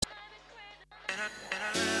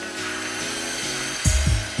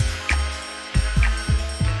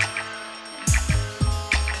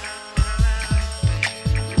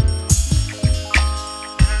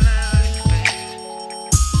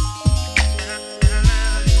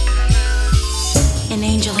An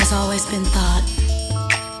angel has always been thought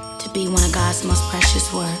to be one of God's most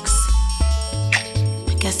precious works.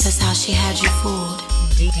 I guess that's how she had you fooled.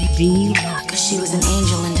 Cause she was an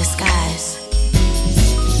angel in disguise.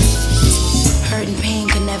 Hurt and pain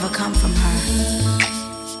could never come from her.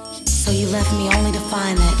 So you left me only to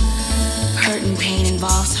find that hurt and pain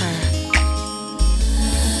involves her.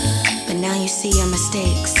 But now you see your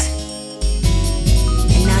mistakes.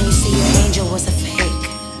 And now you see your angel was a fake.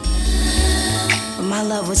 But my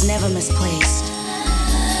love was never misplaced.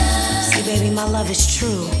 See, baby, my love is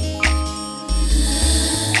true.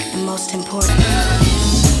 And most important,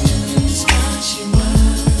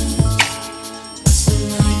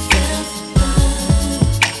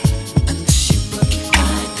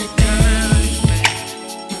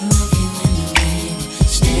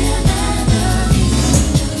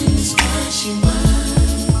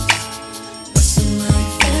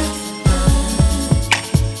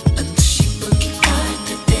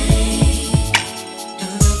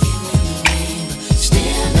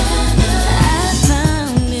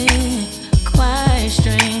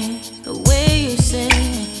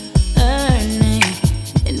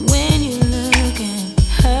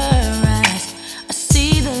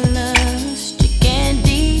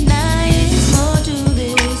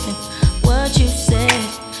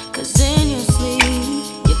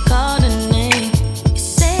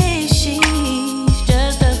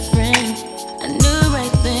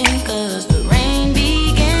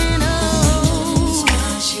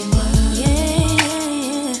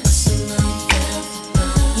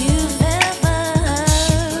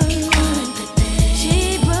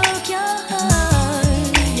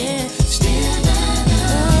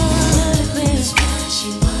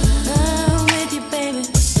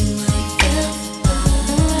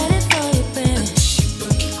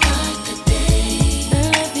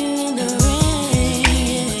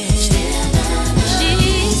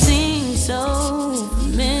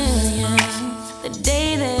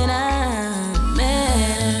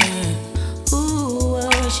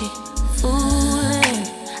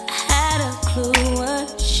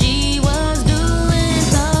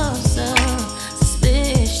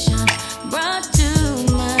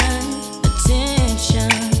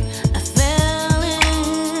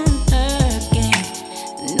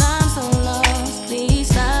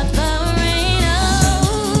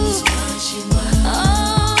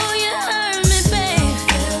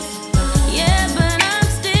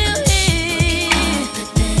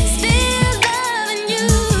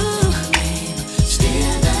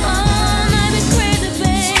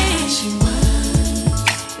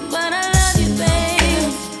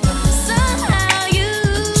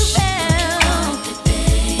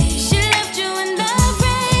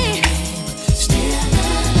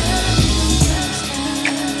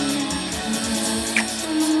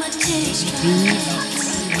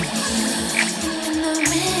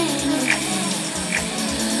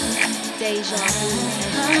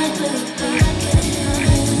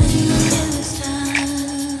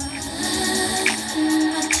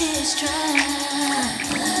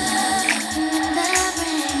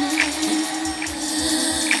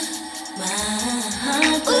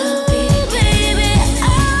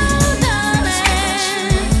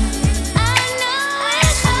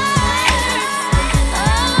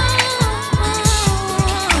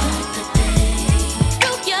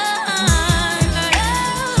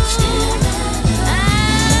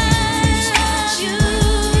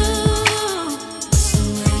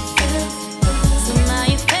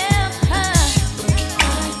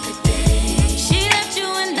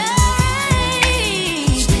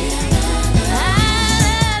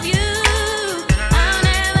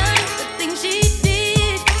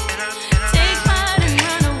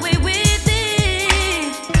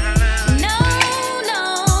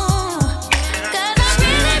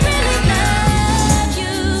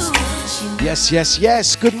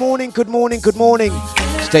 Yes. Good morning. It's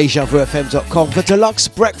dejavufm.com for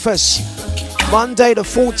Dlux Breakfast. Monday the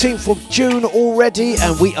 14th of June already,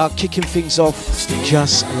 and we are kicking things off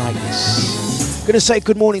just like this. Gonna say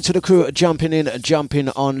good morning to the crew jumping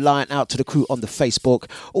online, out to the crew on the Facebook,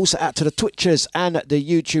 also out to the Twitchers and the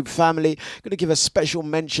YouTube family. Gonna give a special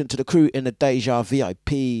mention to the crew in the Deja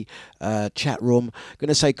VIP chat room.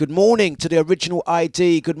 Gonna say good morning to the original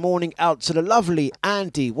ID. Good morning out to the lovely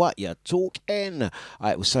Andy. What you talking?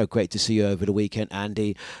 It was so great to see you over the weekend,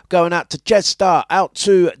 Andy. Going out to Jester, out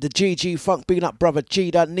to the GG Funk, being up brother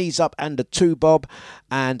Cheetah, Knees Up and the 2 Bob,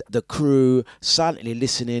 and the crew silently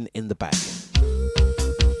listening in the back.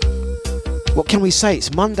 What can we say?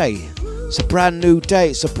 It's Monday. It's a brand new day.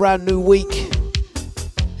 It's a brand new week.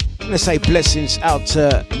 I'm going to say blessings out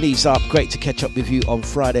to Knees Up. Great to catch up with you on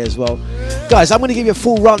Friday as well. Guys, I'm going to give you a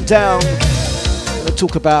full rundown. I'm going to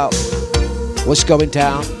talk about what's going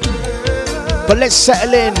down. But let's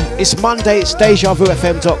settle in. It's Monday, it's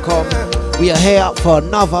dejavufm.com. We are here for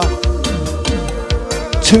another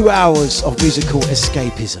 2 hours of musical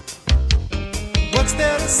escapism. What's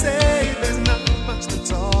there to say? There's not much to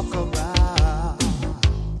talk about.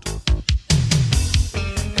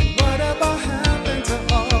 And whatever happened to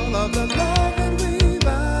all of the love that we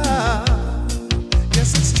vowed?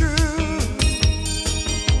 Yes, it's true.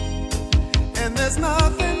 And there's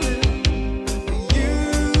nothing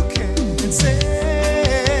you can say.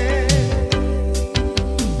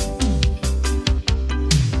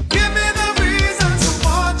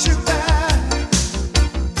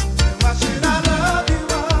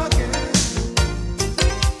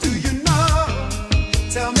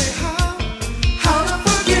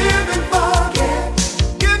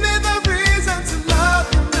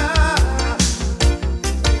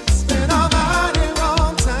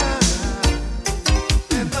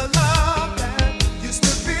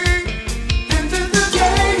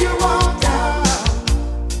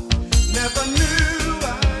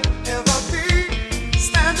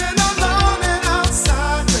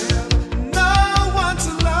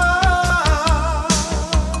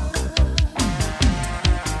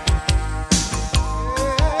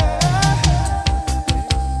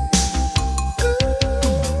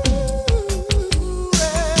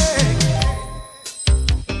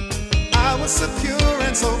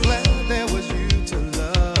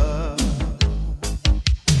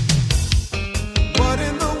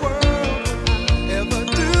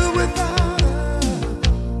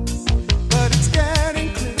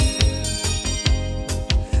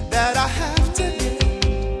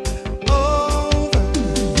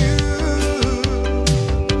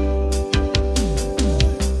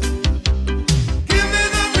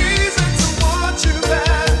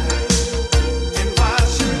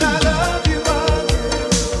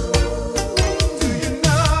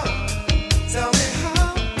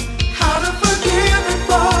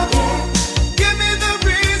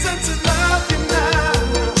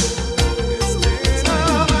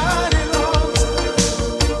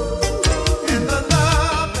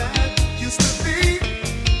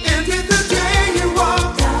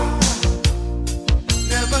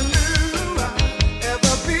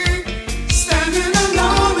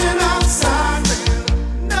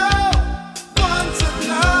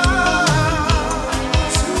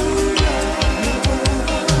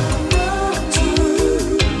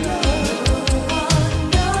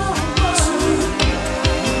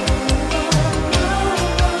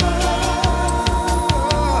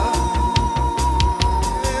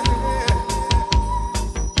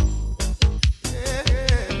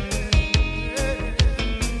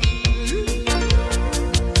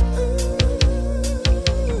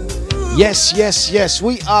 Yes.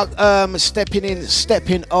 We are stepping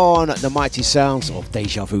on the mighty sounds of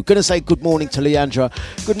Deja Vu. Gonna say good morning to Leandra.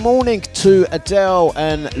 Good morning to Adele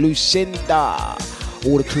and Lucinda.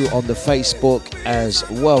 All the crew on the Facebook as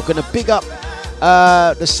well. Gonna big up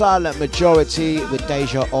the silent majority with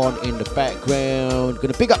Deja on in the background.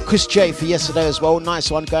 Gonna big up Chris J for yesterday as well.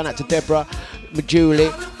 Nice one. Going out to Deborah,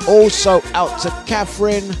 Julie. Also out to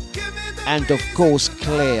Catherine and of course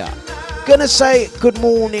Claire. Gonna say good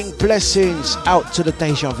morning, blessings out to the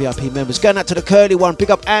Deja VIP members. Going out to the curly one,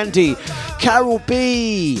 big up Andy, Carol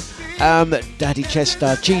B, Daddy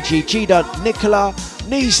Chester, Gigi, Gida, Nicola,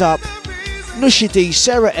 Knees Up, Nushi D,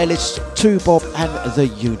 Sarah Ellis, 2 Bob and the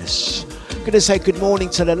Eunice. Gonna say good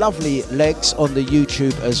morning to the lovely legs on the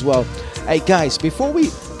YouTube as well. Hey guys, before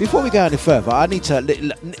we go any further, I need to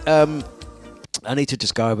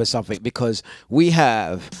just go over something because we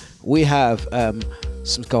have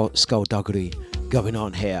some skullduggery going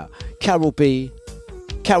on here. Carol B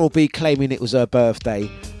claiming it was her birthday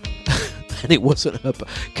and it wasn't her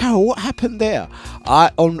Carol, what happened there?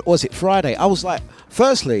 Was it Friday? I was like,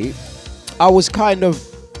 firstly, I was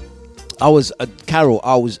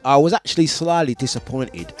actually slightly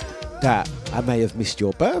disappointed that I may have missed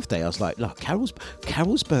your birthday. I was like, look, Carol's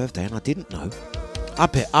birthday and I didn't know. I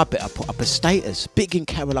bet I put up a status bigging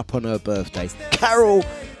Carol up on her birthday. Carol,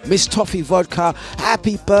 Miss Toffee Vodka,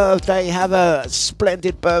 happy birthday, have a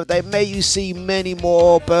splendid birthday, may you see many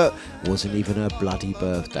more. But it wasn't even her bloody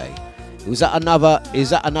birthday. Is that another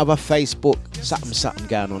Facebook something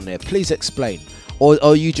going on there? Please explain. Or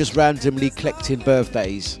are you just randomly collecting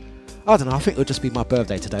birthdays? I don't know, I think it'll just be my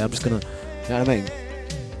birthday today. I'm just gonna, you know what I mean?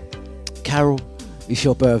 Carol, it's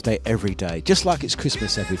your birthday every day, just like it's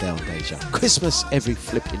Christmas every day on Deja. Christmas every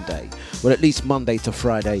flipping day. Well, at least Monday to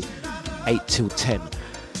Friday, 8 till 10.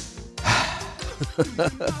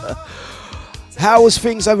 How was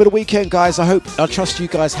things over the weekend, guys? I trust you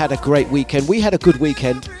guys had a great weekend. We had a good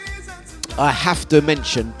weekend. I have to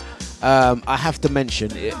mention,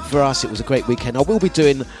 for us it was a great weekend. I will be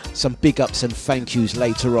doing some big ups and thank yous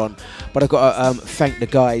later on, but I've got to thank the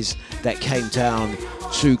guys that came down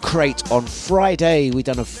to Crate on Friday. We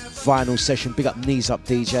done a vinyl session. Big up Knees Up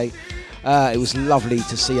DJ. It was lovely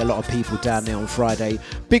to see a lot of people down there on Friday.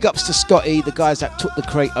 Big ups to Scotty, the guys that took the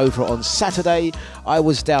Crate over on Saturday. I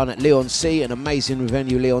was down at Leon C, an amazing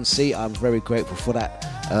venue, Leon C. I'm very grateful for that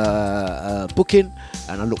booking,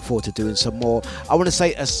 and I look forward to doing some more. I want to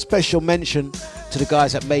say a special mention to the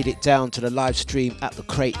guys that made it down to the live stream at the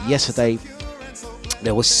Crate yesterday.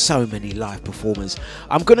 There were so many live performers.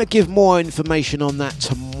 I'm going to give more information on that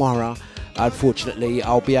tomorrow. Unfortunately,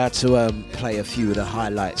 I'll be able to play a few of the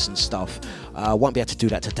highlights and stuff. I won't be able to do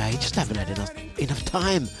that today. Just haven't had enough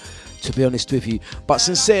time, to be honest with you. But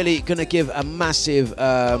sincerely, going to give a massive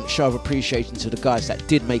show of appreciation to the guys that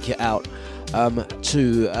did make it out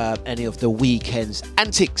to any of the weekend's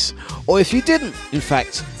antics. Or if you didn't, in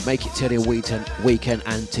fact, make it to the weekend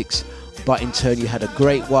antics, but in turn you had a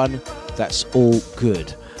great one, that's all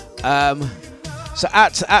good. So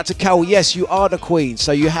out to Carol, yes, you are the queen,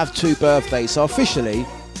 so you have 2 birthdays. So officially,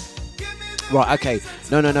 right, okay,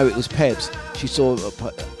 no, it was Pebs. She saw,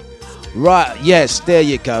 right, yes, there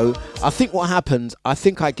you go. I think what happened, I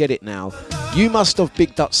think I get it now. You must have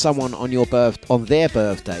bigged up someone on their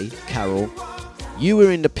birthday, Carol. You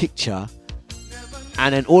were in the picture,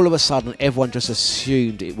 and then all of a sudden, everyone just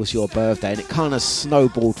assumed it was your birthday, and it kind of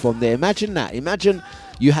snowballed from there. Imagine that. Imagine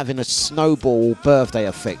you having a snowball birthday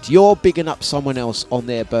effect. You're bigging up someone else on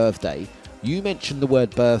their birthday. You mentioned the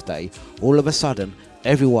word birthday. All of a sudden,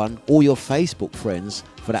 everyone, all your Facebook friends,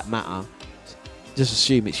 for that matter, just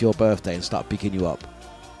assume it's your birthday and start bigging you up.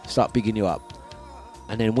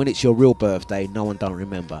 And then when it's your real birthday, no one don't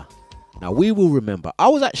remember. Now, we will remember. I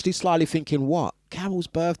was actually slightly thinking, what? Carol's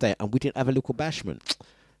birthday and we didn't have a little bashment.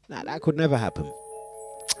 Nah, that could never happen.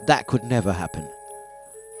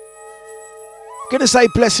 Gonna say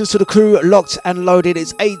blessings to the crew, locked and loaded.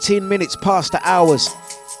 It's 18 minutes past the hours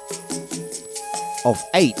of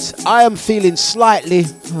 8. I am feeling slightly,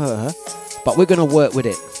 but we're gonna work with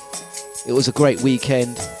it. It was a great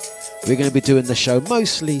weekend. We're gonna be doing the show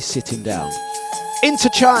mostly sitting down. Into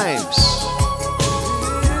chimes.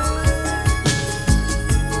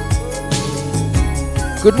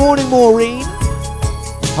 Good morning, Maureen.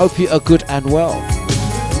 Hope you are good and well.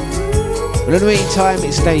 But in the meantime,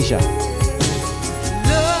 it's Deja.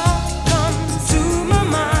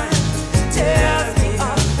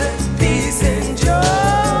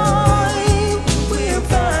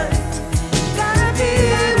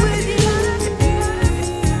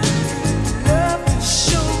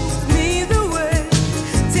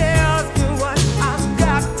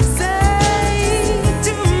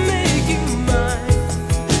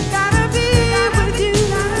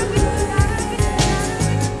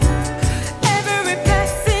 Every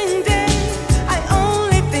blessing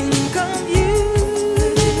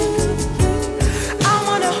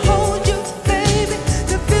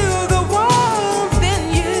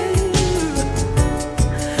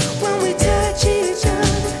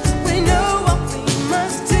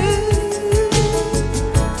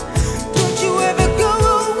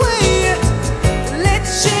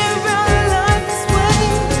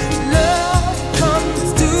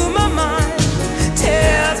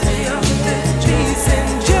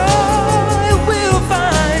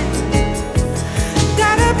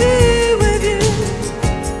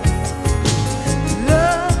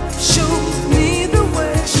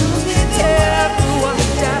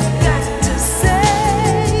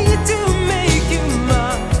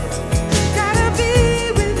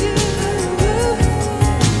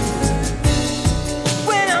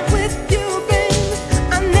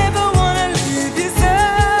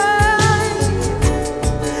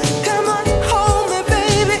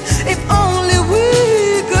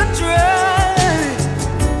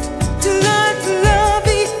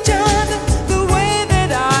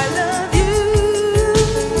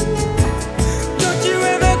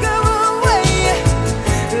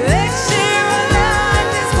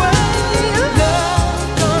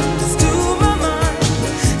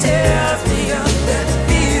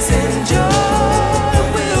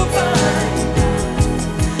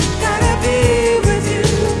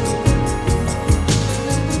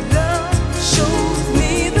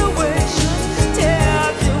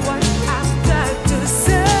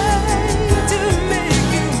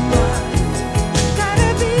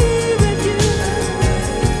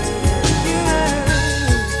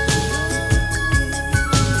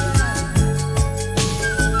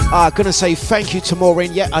Gonna say thank you to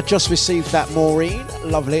Maureen. Yeah, I just received that, Maureen.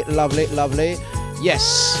 Lovely, lovely, lovely.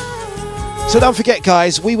 Yes. So don't forget,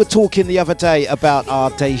 guys, we were talking the other day about our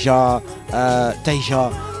Deja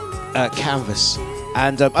canvas,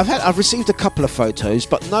 and I've received a couple of photos,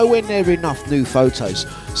 but nowhere near enough new photos.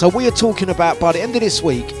 So we are talking about, by the end of this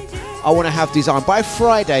week, I want to have designed by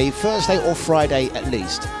Friday, Thursday or Friday at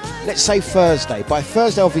least. Let's say Thursday. By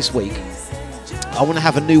Thursday of this week, I want to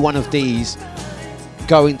have a new one of these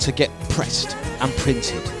going to get pressed and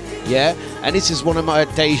printed. Yeah, and this is one of my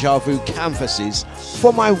Deja Vu canvases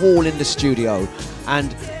for my wall in the studio,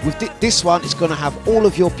 and with this one it's going to have all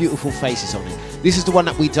of your beautiful faces on it. This is the one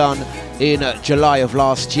that we done in July of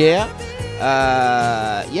last year,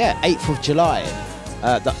 8th of July,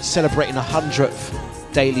 celebrating 100th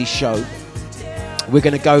daily show. We're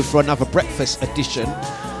going to go for another breakfast edition,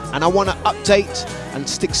 and I want to update and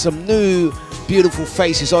stick some new beautiful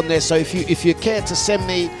faces on there. So if you care to send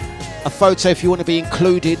me a photo, if you want to be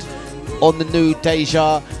included on the new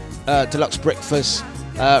Deja Deluxe Breakfast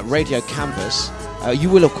radio canvas, you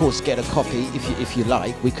will of course get a copy if you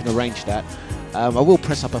like. We can arrange that. I will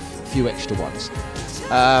press up a few extra ones.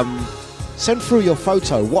 Send through your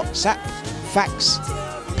photo, WhatsApp, fax,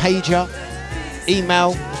 pager,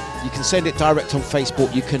 email. You can send it direct on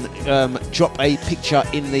Facebook. You can drop a picture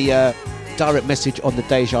in the direct message on the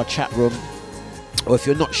Deja chat room, or if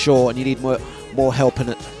you're not sure and you need more help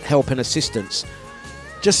and assistance,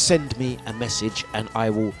 just send me a message and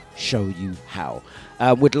I will show you how.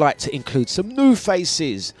 We'd like to include some new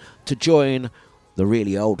faces to join the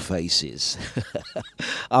really old faces.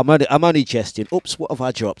 I'm only jesting. Oops, what have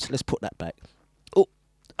I dropped? Let's put that back. Oh,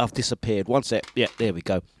 I've disappeared. One sec. Yeah, there we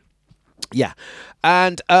go. Yeah,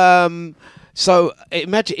 and so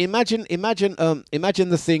imagine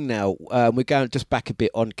the thing now. We're going just back a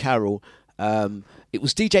bit on Carol. It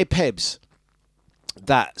was DJ Pebs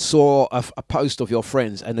that saw a post of your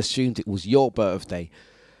friends and assumed it was your birthday.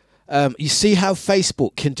 You see how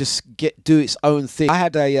Facebook can just do its own thing. I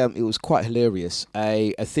had it was quite hilarious,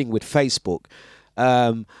 a thing with Facebook.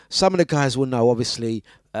 Some of the guys will know, obviously,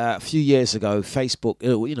 a few years ago, Facebook,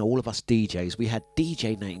 all of us DJs, we had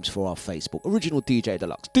DJ names for our Facebook. Original DJ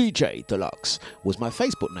Dlux. DJ Dlux was my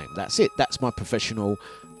Facebook name. That's it. That's my professional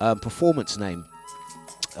performance name.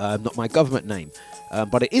 Not my government name.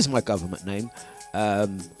 But it is my government name.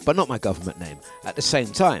 But not my government name at the same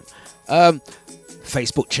time.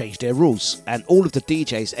 Facebook changed their rules, and all of the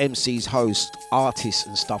DJs, MCs, hosts, artists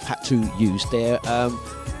and stuff had to use their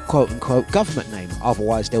quote-unquote government name,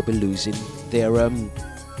 otherwise they'll be losing their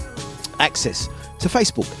access to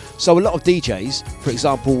Facebook. So a lot of DJs, for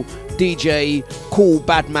example, DJ Cool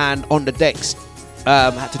Badman on the decks,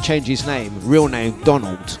 had to change his name, real name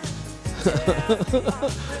Donald.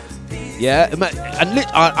 Yeah, and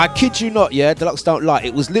I kid you not, yeah, Dlux don't lie.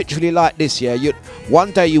 It was literally like this, yeah.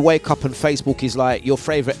 One day you wake up and Facebook is like your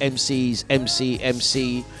favourite MCs,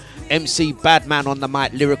 MC Badman on the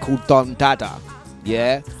mic, Lyrical Don Dada,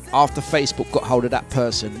 yeah. After Facebook got hold of that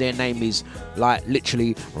person, their name is like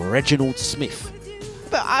literally Reginald Smith.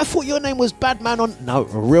 But I thought your name was Badman on... No,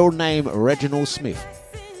 real name Reginald Smith.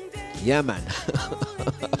 Yeah, man.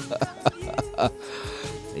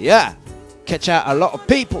 Yeah, catch out a lot of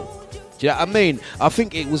people. Do you know what I mean? I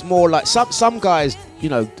think it was more like some guys,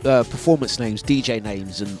 performance names, DJ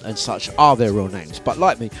names and such are their real names. But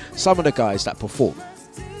like me, some of the guys that perform,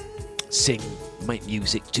 sing, make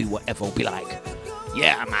music, do whatever, will be like,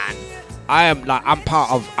 yeah, man, I'm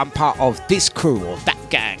part of this crew or that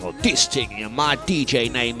gang or this thing, and my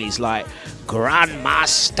DJ name is like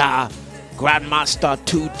Grandmaster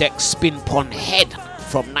 2-deck spin pon head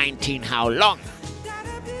from 19 how long.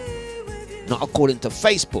 Not according to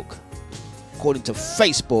Facebook. According to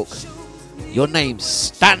Facebook, your name's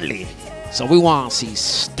Stanley. So we want to see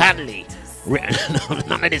Stanley written on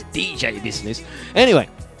none of this DJ business. Anyway,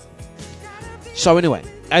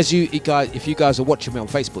 as you guys, if you guys are watching me on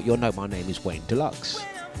Facebook, you'll know my name is Wayne Dlux.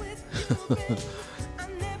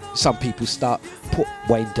 Some people put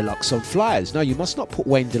Wayne Dlux on flyers. No, you must not put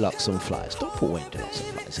Wayne Dlux on flyers. Don't put Wayne Dlux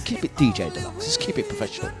on flyers. Keep it DJ Dlux. Just keep it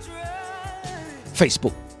professional.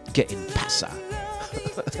 Facebook getting passa.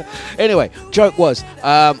 Anyway, joke was,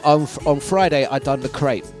 on Friday I done the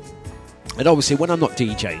crate, and obviously when I'm not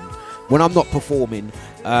DJing, when I'm not performing,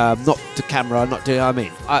 not to camera, not doing,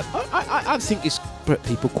 I think it's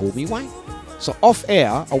people call me Wayne. So off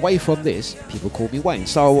air, away from this, people call me Wayne.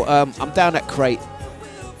 So I'm down at crate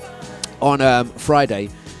on Friday,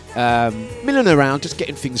 milling around, just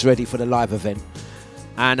getting things ready for the live event,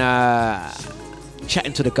 and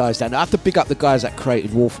chatting to the guys down there. I have to big up the guys at Crate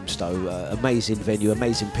in Walthamstow. Amazing venue,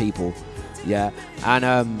 amazing people. Yeah.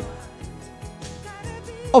 And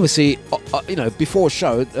obviously, before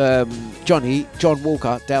show, John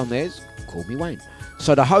Walker down there called me Wayne.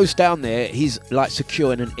 So the host down there, he's like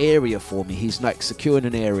securing an area for me. He's like securing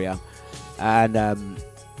an area, and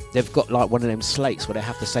they've got like one of them slates where they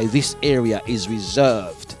have to say this area is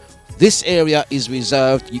reserved. This area is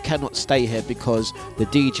reserved. You cannot stay here because the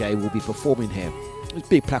DJ will be performing here. It's a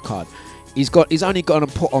big placard. He's only going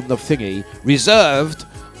to put on the thingy reserved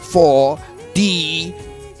for DJ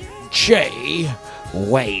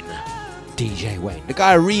Wayne. DJ Wayne. The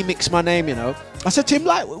guy remixed my name, I said to him,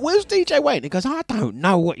 like, where's DJ Wayne? He goes, I don't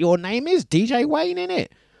know what your name is. DJ Wayne, innit?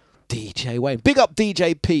 DJ Wayne. Big up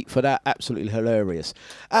DJ Pete for that. Absolutely hilarious.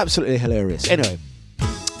 Absolutely hilarious. Anyway,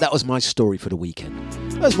 that was my story for the weekend.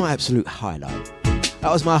 That was my absolute highlight.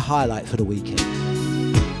 That was my highlight for the weekend.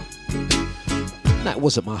 That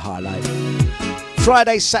wasn't my highlight.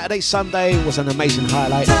 Friday, Saturday, Sunday was an amazing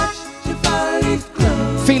highlight.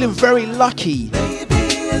 Feeling very lucky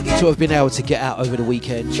to have been able to get out over the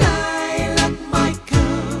weekend.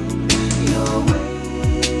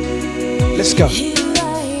 Let's go. Here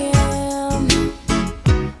I am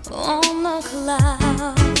on a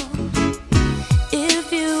cloud.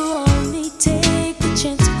 If you only take the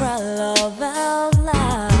chance to cry love out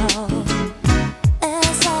loud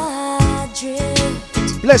as I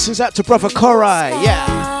drift. Blessings out to brother Korai, yeah.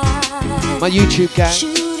 My YouTube gang.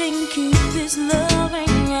 Shooting Cupid's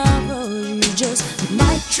loving arrow, you just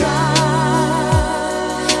might try,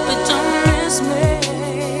 but don't miss me.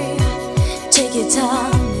 Take your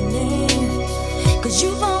time, cause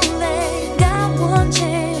you've only got one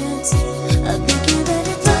chance. I think you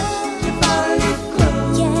better touch your body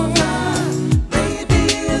close. Yeah, baby,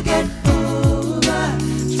 you get over.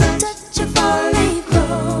 Touch your body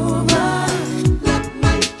close. Love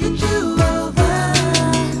might get you over.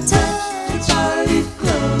 Touch your body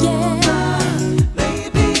close. Yeah,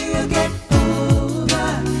 baby, you get over.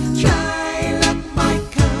 Try, love might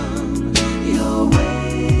come your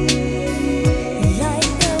way.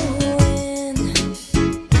 Like the wind,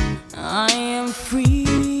 I am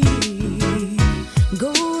free,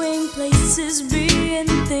 going places, being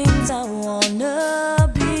things I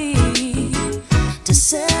wanna be. To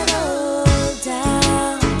settle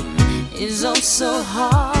down is oh so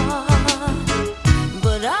hard,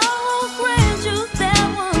 but I will grant you that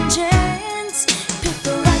one chance. Pick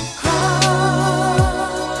the right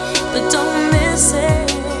card, but don't miss it.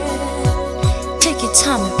 Take your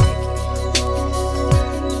time and pick it.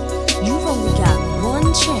 You've only got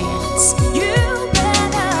one chance. You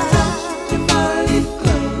better.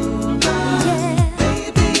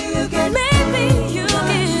 Yeah. Maybe you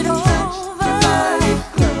get over.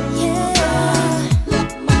 Yeah. It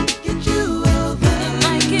might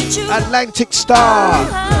get you Atlantic Star.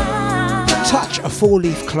 over. Touch a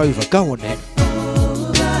four-leaf clover. Go on then.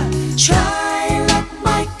 Try luck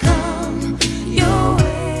might come your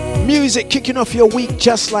way. Music kicking off your week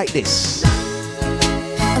just like this.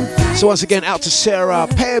 So once again, out to Sarah,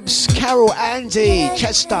 Pebs, Carol, Andy,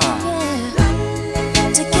 Chester. To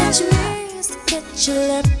catch me, to catch a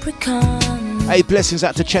leprechaun. Hey, blessings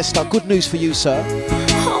out to Chester. Good news for you, sir.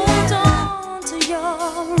 Hold on to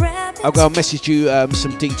your rabbit. I'll go and message you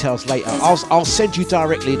some details later. I'll send you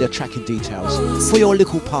directly the tracking details for your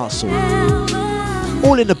little parcel.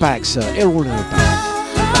 All in the bag, sir. All in the bag.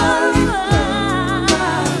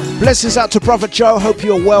 Blessings out to brother Joe. Hope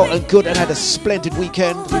you're well and good and had a splendid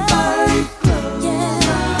weekend.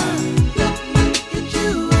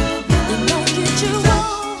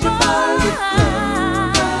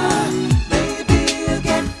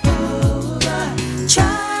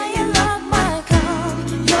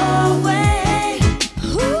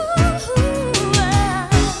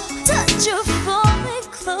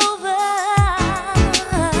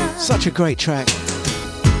 Such a great track.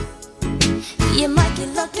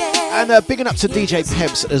 And bigging up to DJ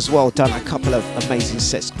Pebs as well. Done a couple of amazing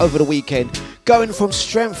sets over the weekend. Going from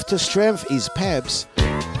strength to strength is Pebs.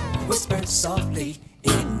 Whispered softly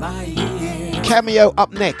in my ear. Cameo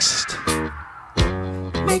up next.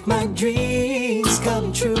 Make my dreams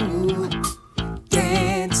come true.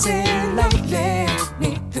 Dancing lightly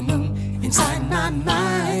beneath the moon inside my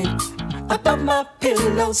mind. Above my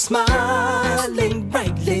pillow, smiling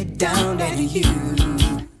brightly down at you.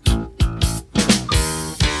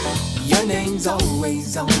 Your name's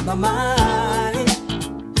always on my mind,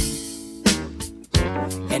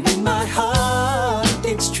 and in my heart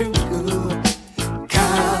it's true.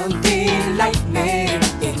 Come delight me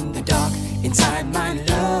in the dark, inside my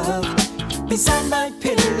love, beside my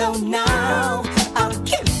pillow now. I'll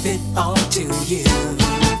give it all to you.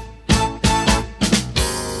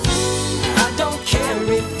 I don't care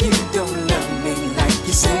if you don't love me like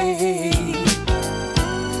you say.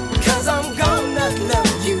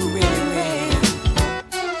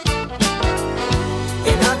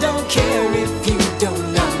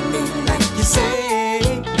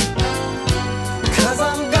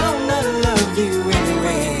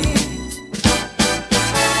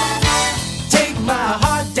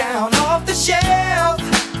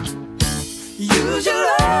 use your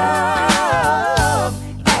love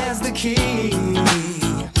as the key.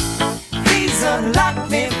 Please unlock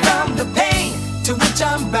me from the pain to which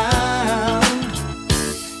I'm bound.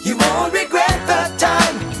 You won't regret the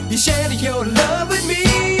time you shared your love with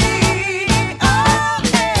me. Oh,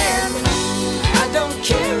 and I don't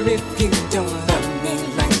care if you don't love me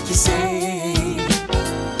like you say,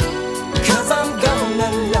 'cause I'm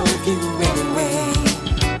gonna love you anyway.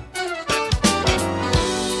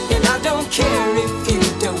 And I don't care if you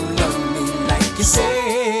don't love me like you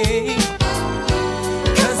say,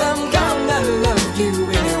 'cause I'm gonna love you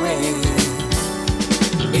anyway.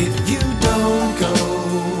 If you don't go,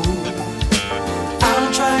 I'm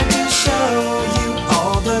trying to show you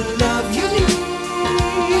all the love you need.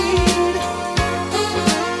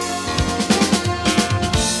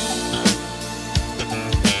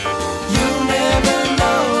 You never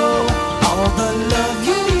know all the love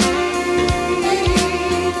you need.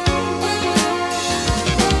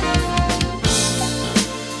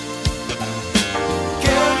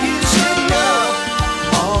 Girl, you should know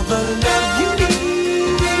all the love you need.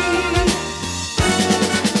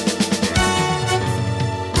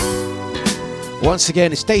 Once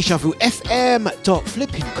again, it's Deja Vu FM.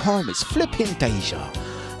 Flipping calm, it's flipping Deja.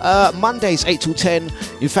 Mondays 8 till 10.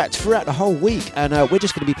 In fact, throughout the whole week, and we're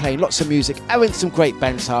just going to be playing lots of music, having some great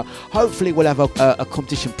banter. Hopefully, we'll have a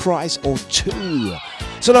competition prize or two.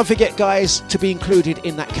 So don't forget, guys, to be included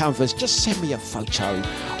in that canvas. Just send me a photo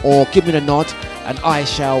or give me a nod, and I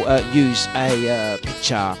shall use a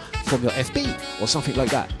picture from your FB or something like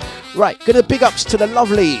that. Right, gonna big ups to the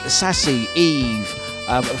lovely, sassy Eve.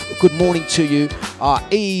 Good morning to you.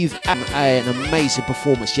 Eve had an amazing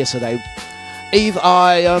performance yesterday. Eve,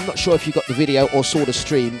 I'm not sure if you got the video or saw the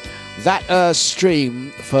stream. That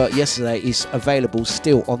stream for yesterday is available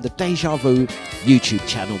still on the Deja Vu YouTube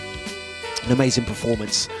channel. An amazing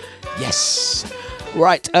performance. Yes.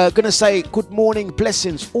 Right, gonna say good morning,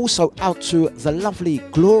 blessings also out to the lovely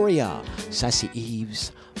Gloria, Sassy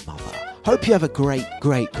Eve's mother. Hope you have a great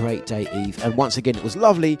day, Eve. And once again, it was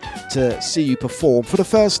lovely to see you perform for the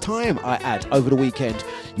first time, I add, over the weekend.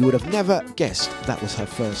 You would have never guessed that was her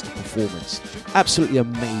first performance. Absolutely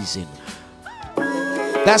amazing.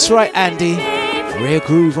 That's right, Andy. Rare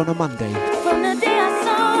groove on a Monday.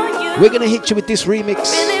 We're going to hit you with this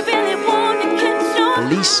remix.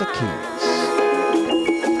 Lisa Keys.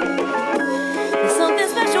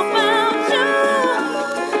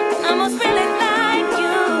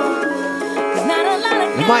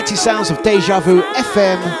 The mighty sounds of dejavufm.com.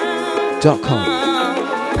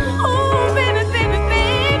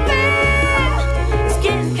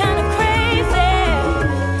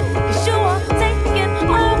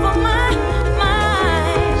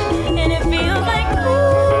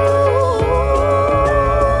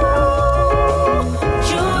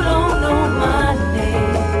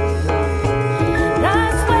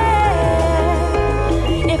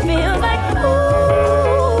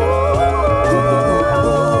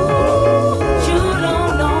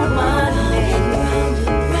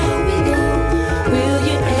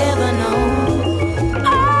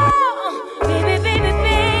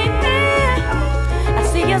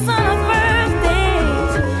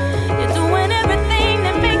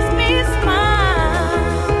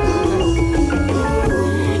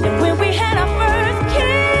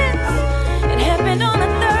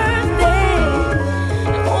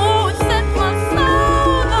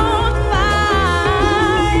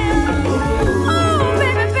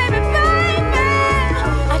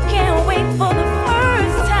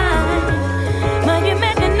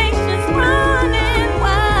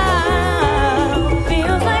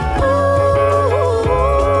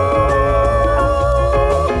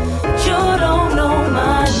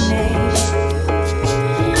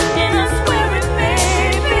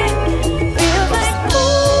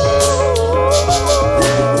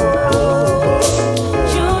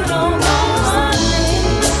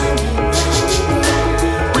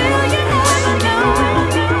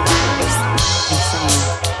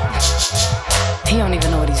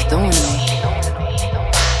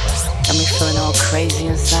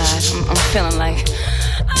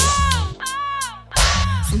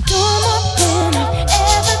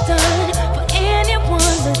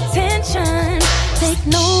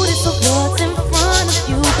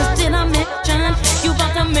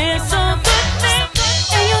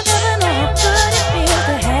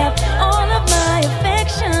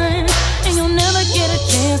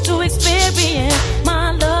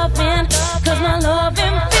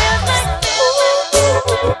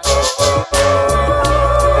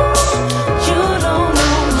 You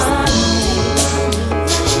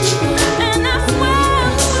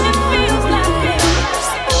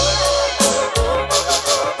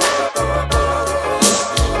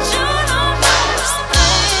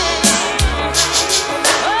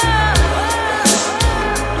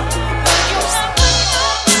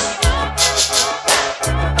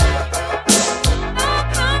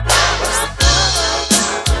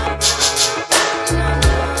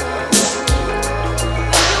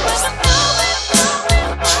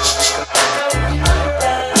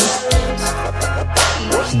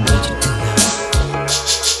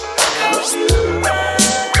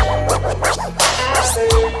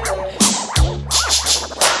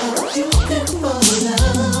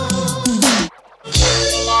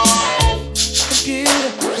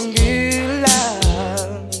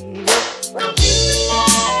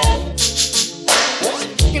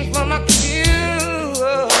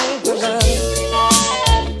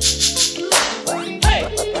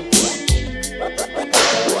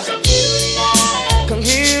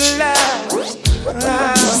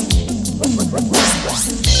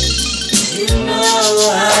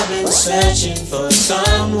Searching for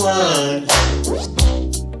someone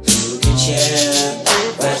who can share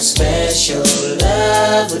that special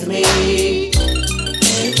love with me.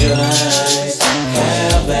 And your eyes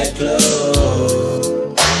have that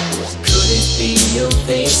glow. Could it be your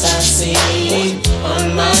face I see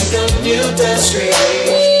on my computer screen?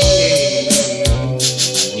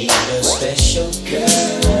 Need a special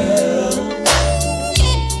girl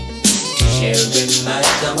to share in my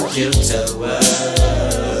computer world.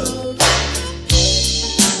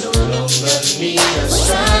 Need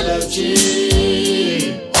astrology,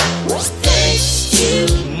 thanks to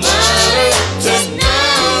my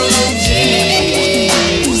technology.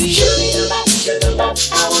 Shoot-a-bop,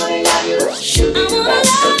 I wanna love you. Shoot-a-bop,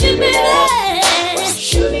 baby.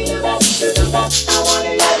 Shoot-a-bop, I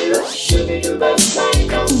wanna love you. Shoot-a-bop, my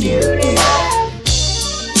computer.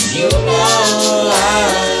 You know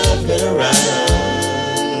I've been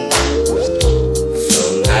around,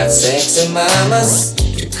 from hot sexy mamas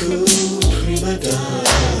to cool prima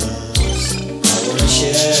donnas. I wanna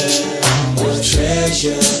share your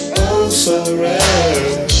treasure, oh so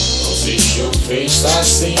rare. Cause it's your face I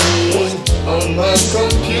see on my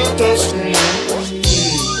computer screen.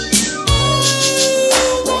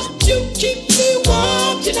 Won't you keep me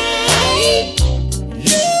warm tonight?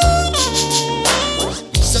 Yeah,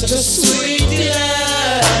 such a sweet delight.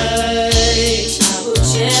 I will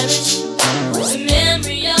cherish the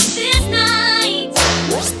memory of this night.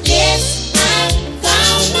 Yes, I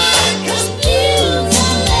found my computer.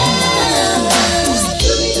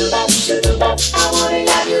 Shoot-a-bop, I wanna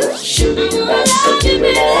love you. Shoot-a-bop,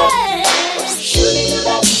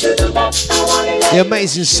 shoot-a-bop, I wanna love you. The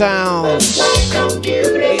amazing sound.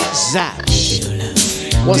 It's Zap.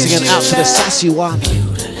 Once again, out to the sassy one.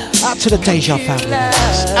 Out to the Deja family.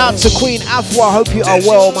 Out to Queen Afua. Hope you are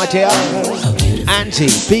well, my dear. Auntie,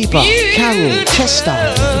 Bieber, Carol, Chester.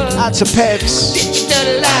 Out to Pebs.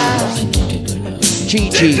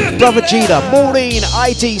 Gigi, Brother Gina, Maureen,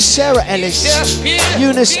 ID, Sarah Ellis,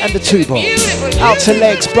 Eunice and the Tubo. Out to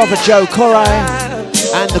Legs, Brother Joe, Korai,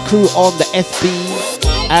 and the crew on the FB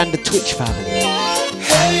and the Twitch family.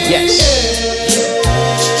 Yes.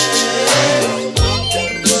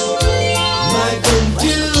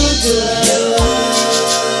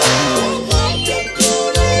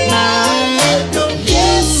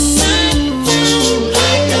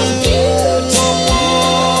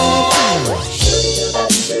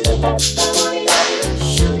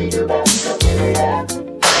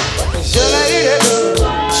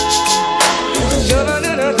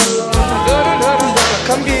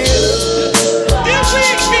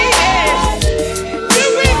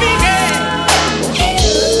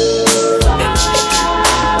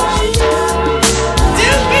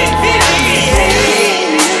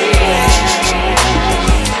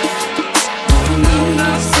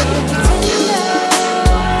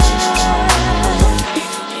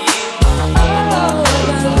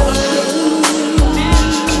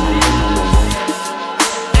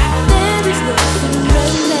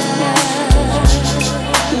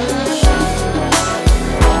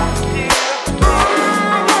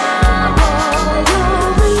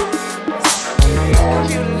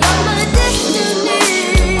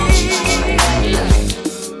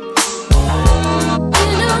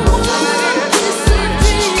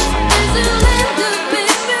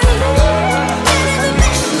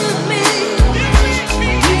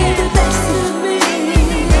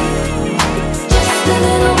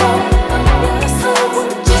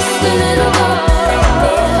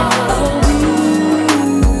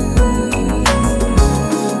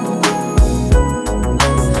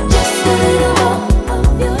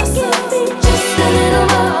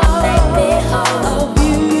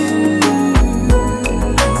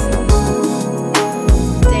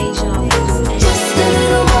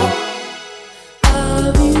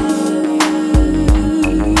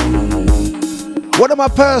 My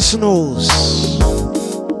personals.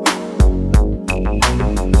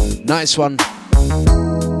 Nice one.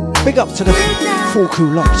 Big up to the full crew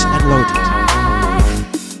locked and loaded.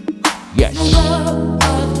 Yes.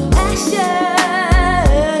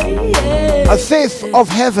 A fifth of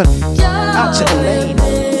heaven. Out to Elaine.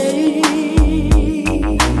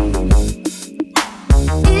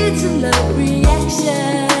 It's a love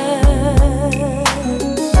reaction.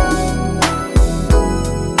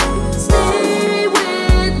 Stay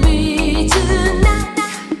with me tonight.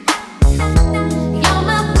 You're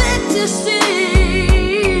my fantasy.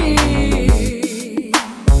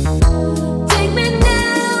 Take me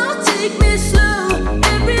now, take me slow.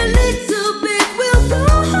 Every little bit will go.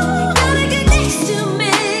 Gotta get next to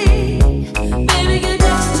me, baby, get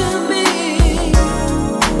next to me.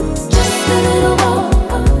 Just a little more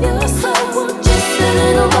of your soul, just a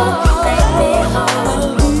little more. Make me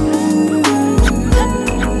whole.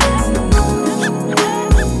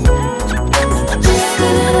 Just a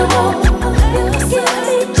little more of your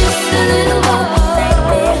soul, just a little more. Make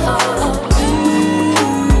me whole.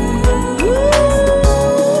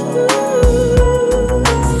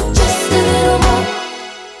 Just a little more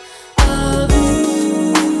of you.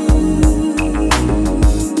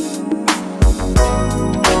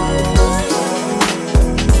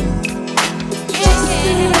 Just a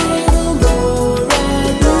little more of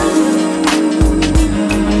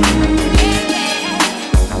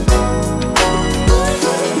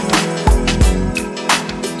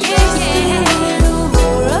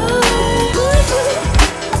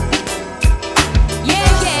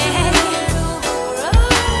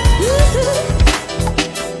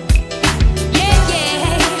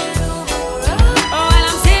While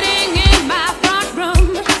I'm sitting in my front room,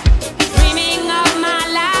 dreaming of my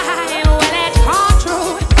life, will it come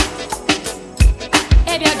true?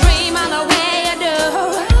 If you dream of the way you do,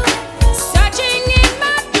 searching in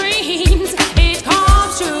my dreams, it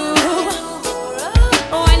comes true.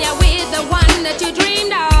 When you're with the one that you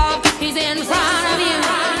dreamed of, he's in front of you.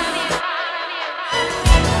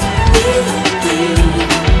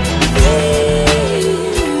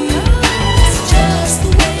 That's just the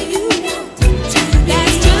way you want it to be.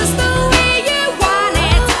 That's just the way you want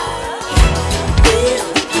it. Feel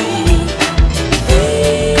free.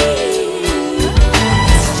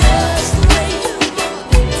 That's just the way you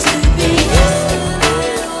want it to be.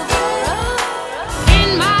 In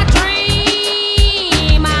my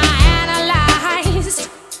dream, I analyzed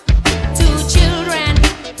 2 children,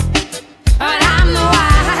 but I'm the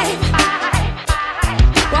wife.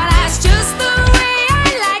 Well, that's just the way I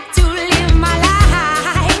like to live my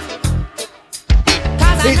life.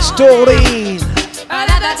 'Cause I It's know Doreen.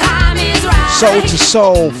 that the time is right. Soul to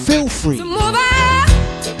soul. Feel free. To move on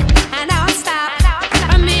and don't stop.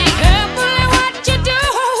 And be careful in what you do,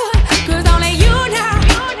 'cause only you know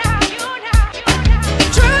the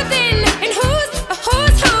truth in who's who.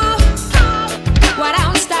 Well,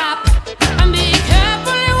 don't stop. And be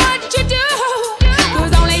careful in what you do,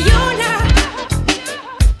 'cause only you know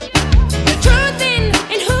the truth in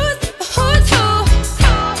who's who.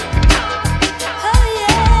 Oh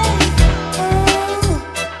yeah.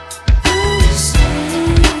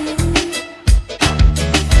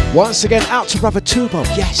 Once again, out to Brother Tubo.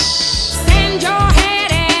 Yes. Send your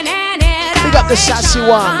head in any Big up the sassy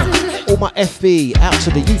one. All my FB. Out to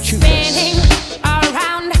the YouTubers. Spinning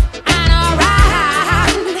around and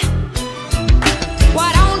around.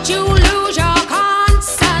 Why don't you lose your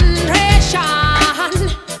concentration?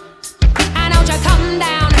 And don't you come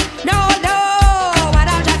down? No, no. Why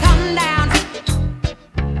don't you come down?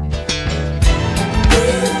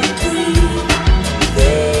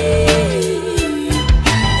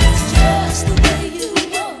 That's just the way you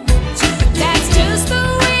want it to be. That's just the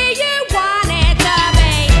way you want it to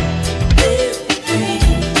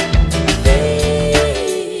be.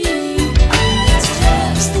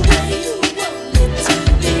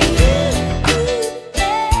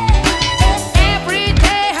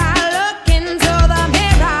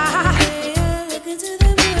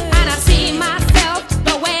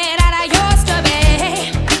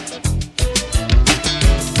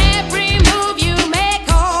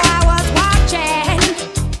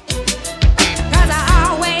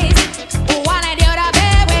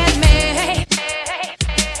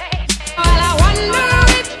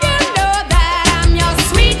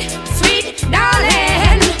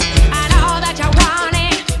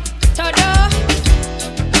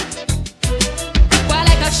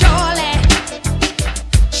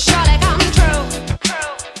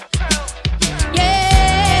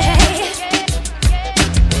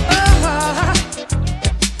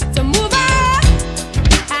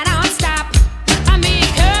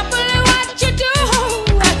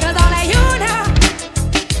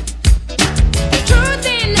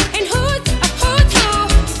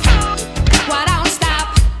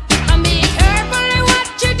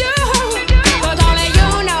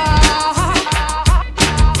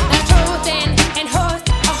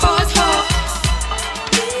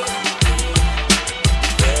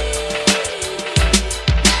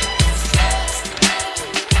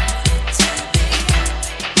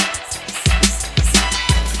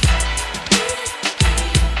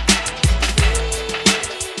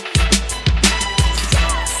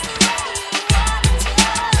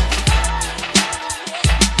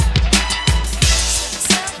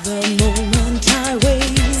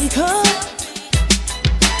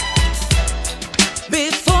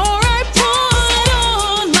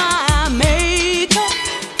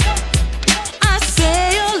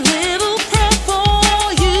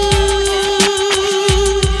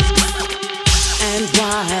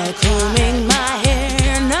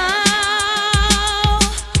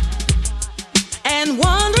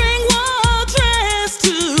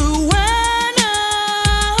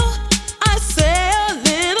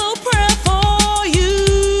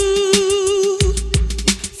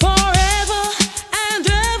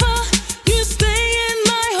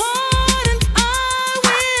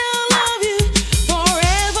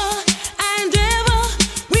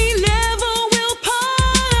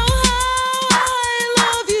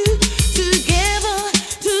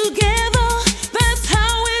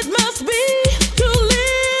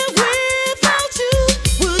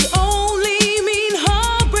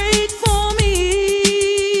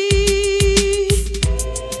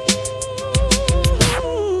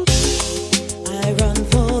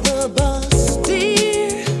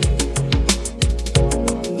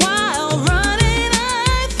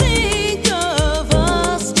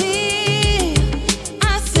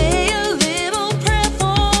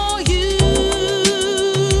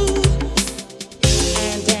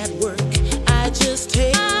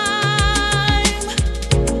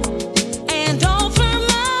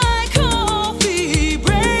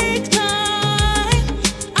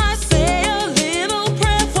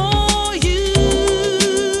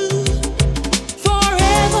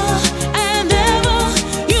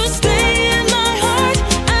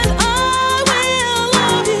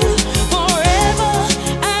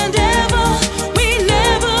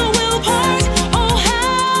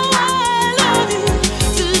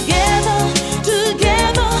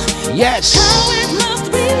 Yes.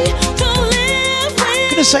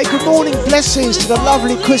 Gonna say good morning, blessings to the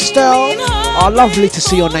lovely Christelle. Oh, lovely to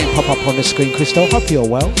see your name pop up on the screen, Christelle. Hope you're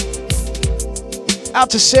well. Out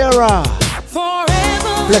to Sarah.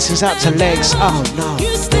 Blessings out to Legs. Oh no.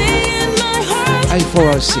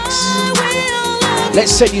 A406.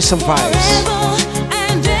 Let's send you some vibes.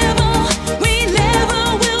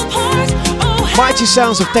 Mighty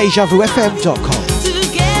sounds of dejavufm.com.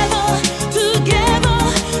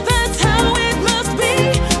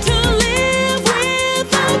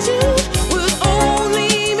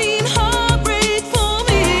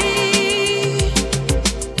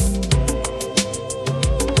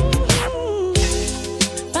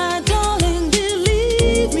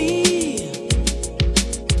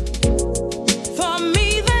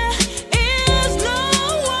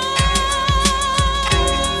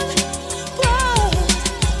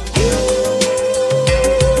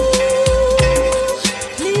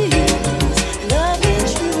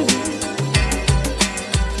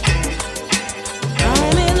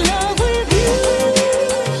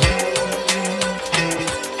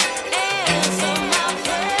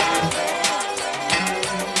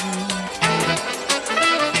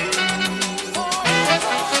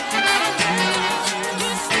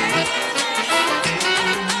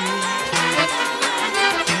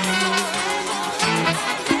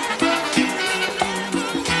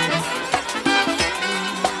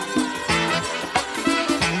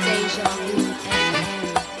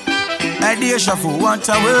 Deja vu want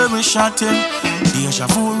a way we shot him. Deja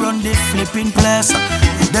vu run the flipping place.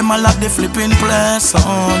 Them a lock the flipping place.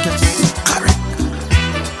 Oh yes, correct.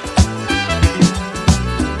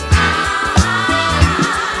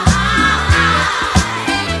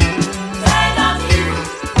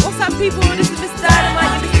 What's up, people? This is Mr.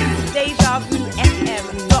 Dynamite. You're listening to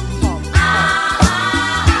dejavufm.com.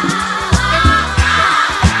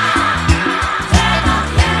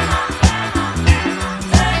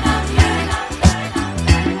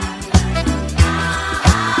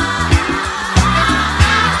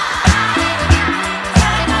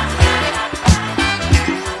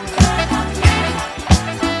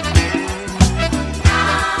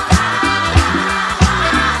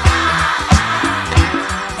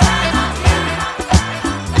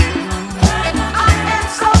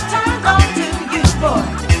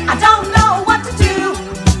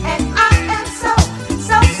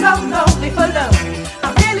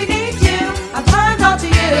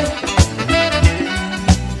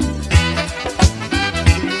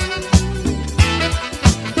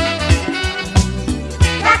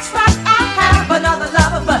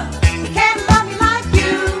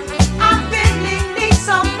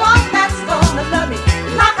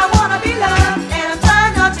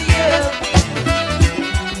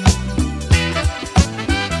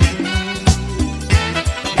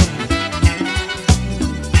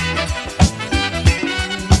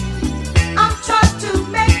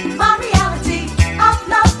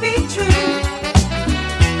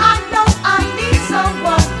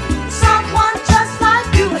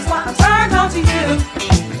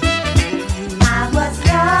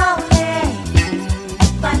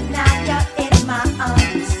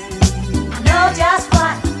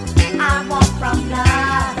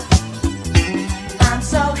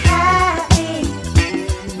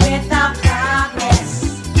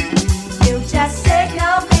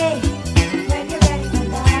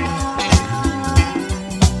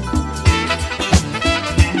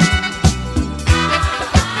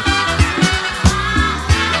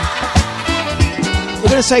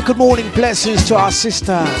 Say good morning, blessings to our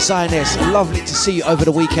sister Zioness. Lovely to see you over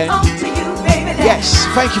the weekend. Yes,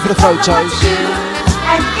 thank you for the photos.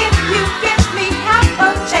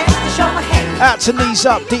 Out to Knees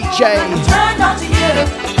Up DJ.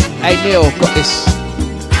 Hey Neil, got this.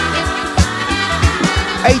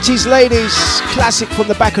 80s ladies, classic from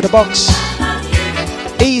the back of the box.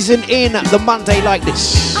 Easing in the Monday like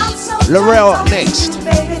this. Laurel next.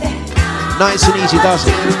 Nice and easy does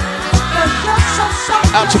it.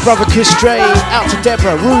 Out to brother Kistray, out to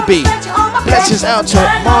Deborah, Ruby, blessings out to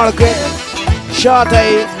Margaret,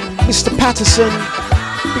 Sade, Mr. Patterson,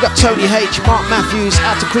 we got Tony H, Mark Matthews,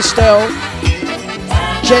 out to Christelle,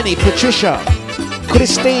 Jenny, Patricia,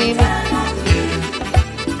 Christine,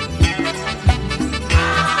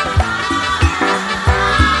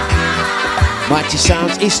 Mighty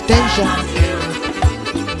Sounds, East Asia.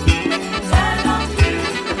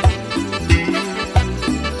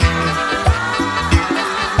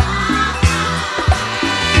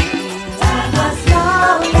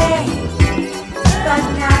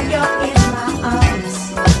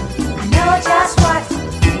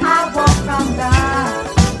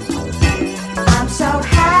 I'm so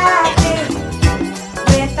happy.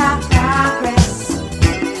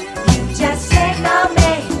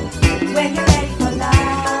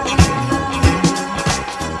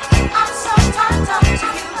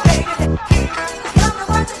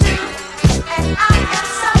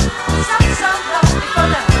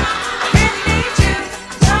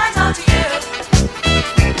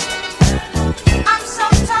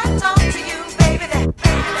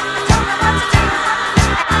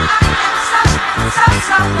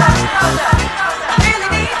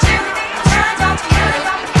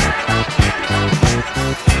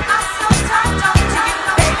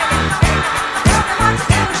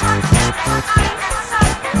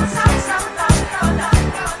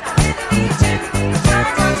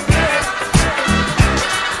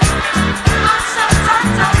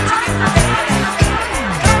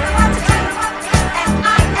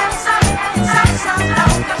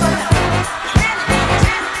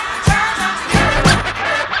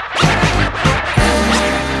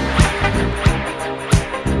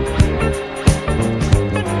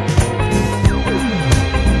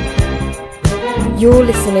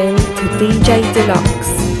 listening to DJ Dlux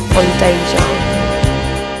on Deja.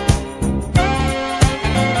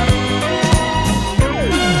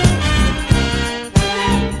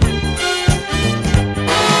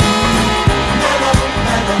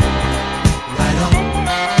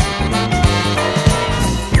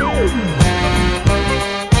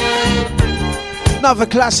 Another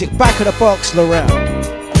classic, back of the box, Laurel.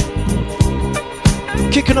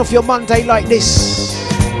 Kicking off your Monday like this.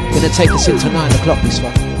 Gonna take us into 9 o'clock this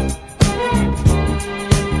one.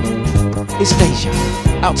 It's Deja.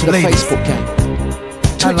 Out to the Ladies, Facebook gang.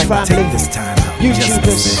 Twitch like family, this time out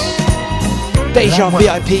YouTubers, Deja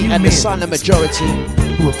VIP and the silent majority.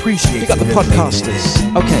 who appreciate Pick up the podcasters.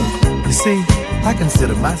 Okay. You see, I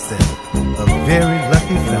consider myself a very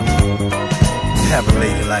lucky fella to have a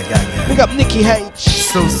lady like I got. Pick up Nikki H.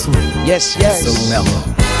 So sweet. Yes, yes. So mellow.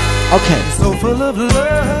 Okay. So full of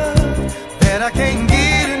love that I can't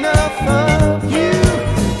get enough of you.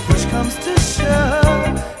 Push comes to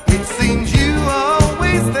shove, it seems you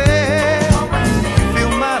always there. You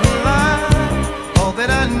fill my life, all that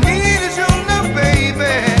I need is your love,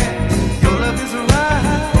 baby. Your love is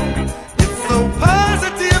right, it's so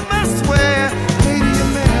positive, I swear. Lady,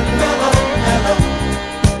 you're mellow,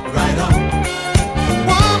 right on.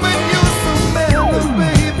 Woman, you're so mellow,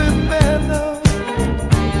 baby, mellow.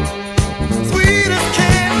 Sweet as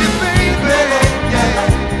candy, baby, yeah.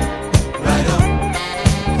 Right on.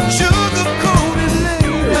 Sugar coated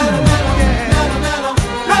lady, yeah.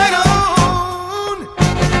 Right on.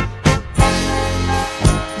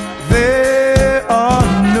 There are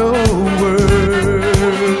no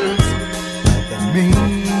words that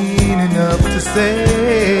mean enough to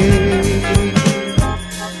say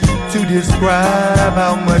to describe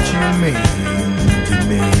how much you mean to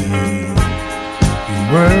me. We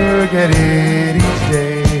work at it each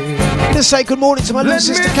day. Gonna say good morning to my little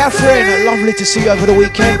sister Catherine. Lovely to see you over the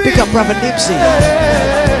weekend. Pick up brother Nipsey.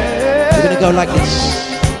 We're gonna go like this.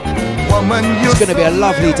 Woman, It's gonna be a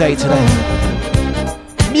lovely day today.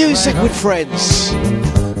 Music with friends.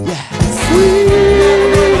 Yeah.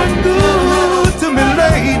 sweet and good to me,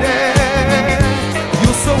 lady.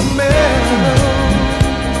 You're so mellow.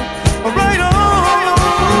 Right on.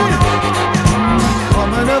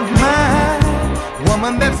 Woman of mine,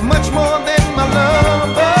 woman that's much more than my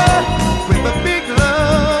lover. With a big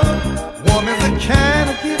love, warm as a kind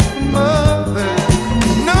of gift from mother.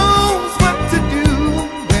 Knows what to do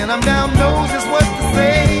when I'm down, knows just what to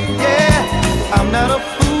say. Yeah, I'm not a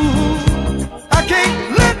fool. I can't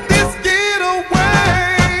let this get away.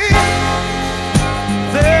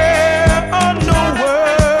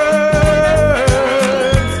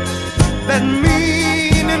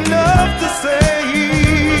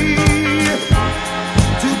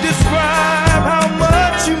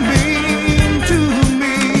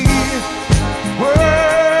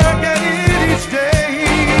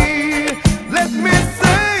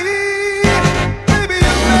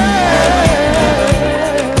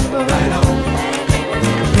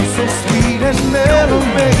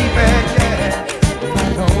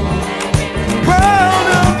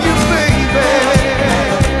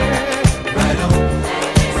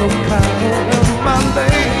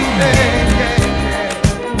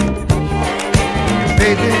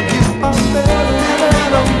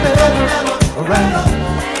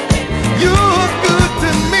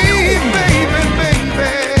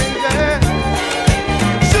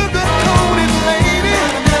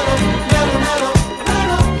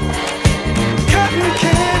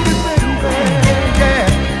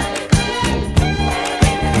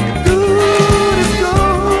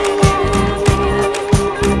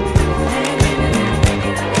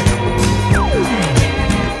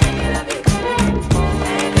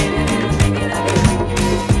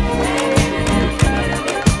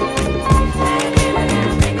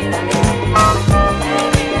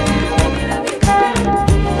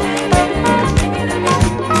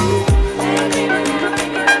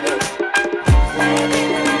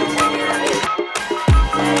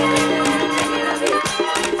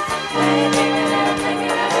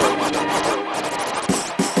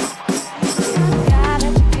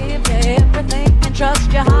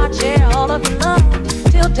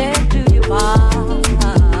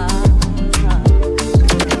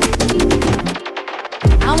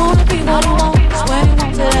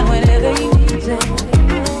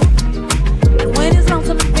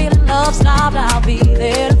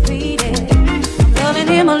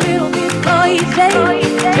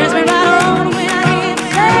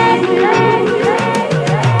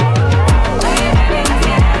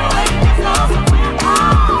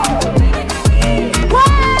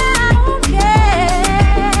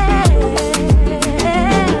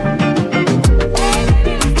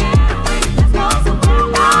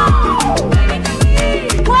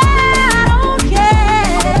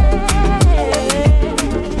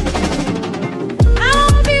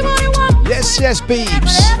 Yes,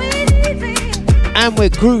 Beebs. And we're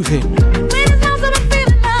grooving.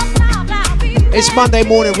 It's Monday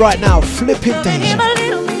morning right now. Flipping Deja.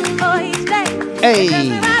 Hey.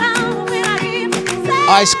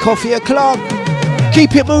 Iced coffee o'clock.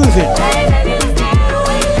 Keep it moving.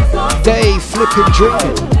 Day flipping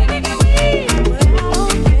dreaming.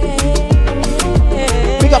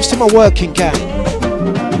 Big ups to my working gang.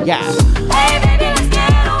 Yeah.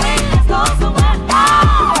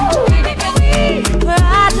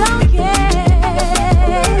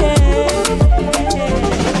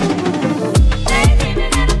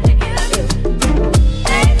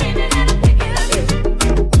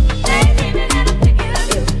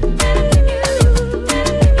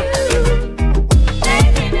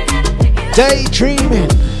 Daydreaming.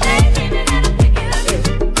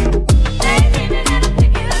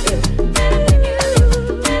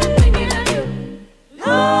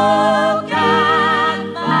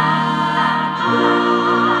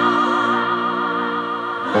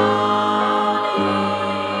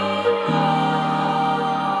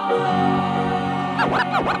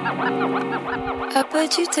 I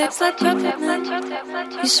bet you taste like peppermint.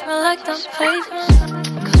 You smell like the pavement.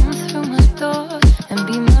 Come through my door and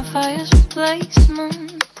be my fire's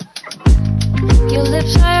replacement. Your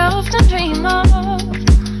lips I often dream of,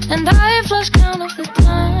 and I have lost count of the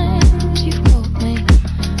times you've called me.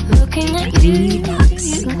 Looking at you,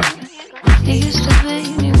 you used to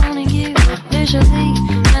make me wanna you visually,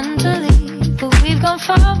 mentally, but we've gone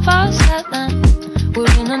far past that now.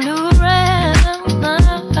 We're in a new realm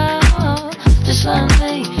now. Just like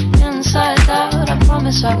me, inside out. I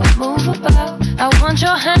promise I won't move about. I want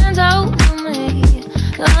your hands over me,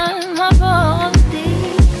 like my body.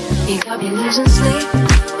 You got me losing sleep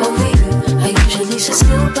over you. I usually sit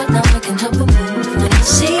still, but now I can help but move. When I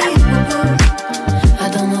see you, I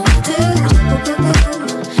don't know what to do.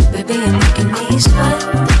 Baby, you're making me sweat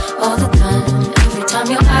all the time. Every time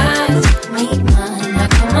your eyes meet mine, I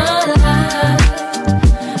come alive.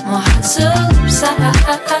 My heart subsides.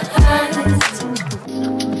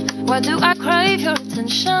 Why do I crave your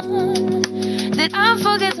attention? Did I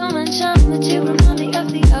forget to mention that you remind me of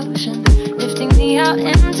the ocean, lifting me out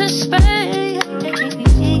into space?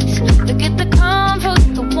 Forget the comfort,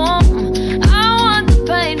 the warm. I want the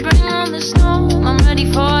pain, bring on the storm. I'm ready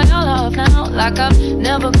for your love now, like I've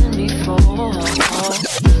never been before.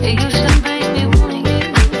 It used to make me wanting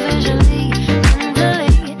you visually,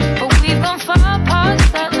 mentally, but we've gone far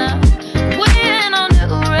past that now. We're in a new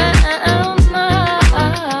realm now.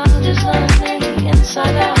 Just like me,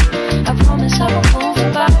 inside out. I promise I won't move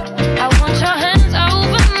about. I want your hands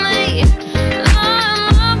over me,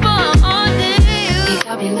 like my body. You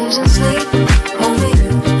got me losing sleep over you.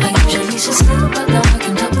 I usually sit still, but now I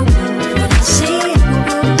can help but move. When I see you,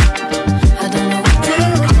 I don't know what to do.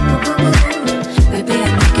 Baby,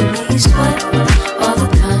 you're making me sweat all the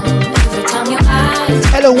time. Every time your eyes.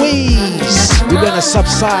 Eloise, we're gonna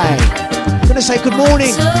subside. Gonna say good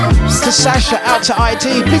morning to Sasha, out to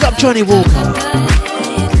ID. Big up Johnny Walker.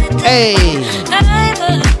 Hey.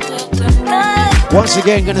 Once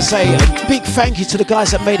again, gonna say a big thank you to the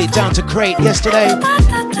guys that made it down to Crate yesterday.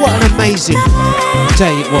 What an amazing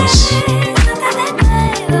day it was.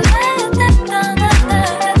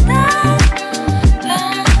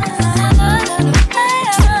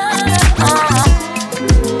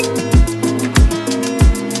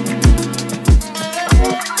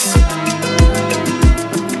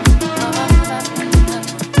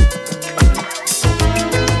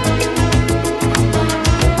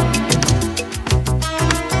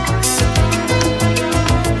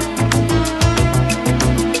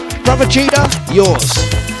 Vegeta, yours.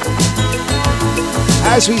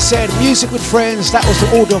 As we said, music with friends, that was the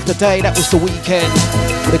order of the day, that was the weekend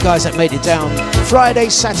for the guys that made it down. Friday,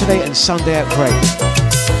 Saturday and Sunday at Crate.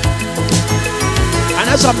 And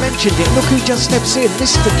as I mentioned it, look who just steps in,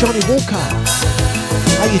 Mr. Johnny Walker.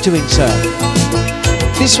 How you doing, sir?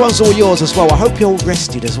 This one's all yours as well. I hope you're all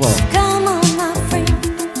rested as well. Come on, my friend,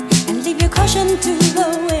 and leave your caution to the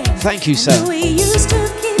wind. Thank you, sir. We used to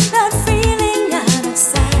keep that feeling out of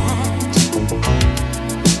sight.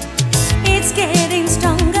 It's getting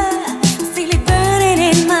stronger, I feel it burning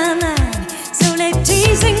in my mind. So let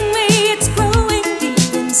teasing me, it's growing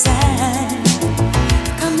deep inside.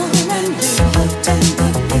 Come on and lay your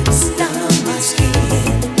tender lips down my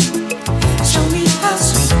skin. Show me how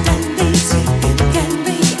sweet and easy it can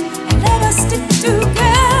be, and let us stick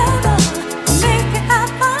together, make it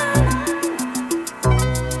happen.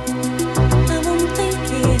 I won't think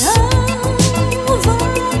it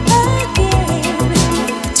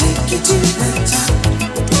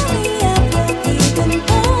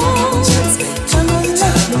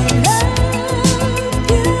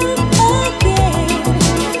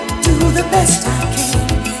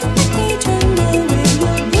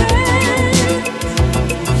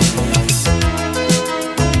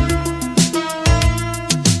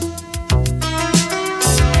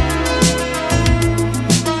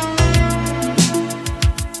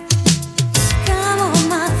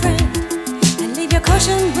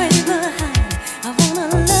rushing way behind. I wanna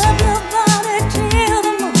love your body till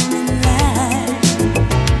the morning light.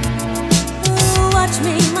 Ooh, watch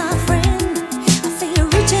me, my friend. I feel you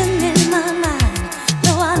reaching in my mind.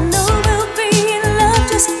 Though I know we'll be in love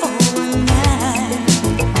just for one night.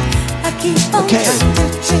 I keep on trying to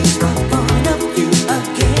change my point of view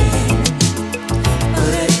again,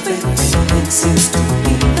 but everything seems to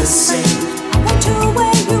be the same. I want you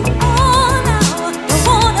where you are now. Don't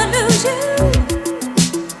wanna lose you.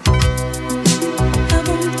 I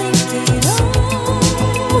won't think it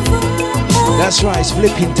over. That's right, it's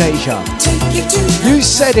flipping Deja. Take you to You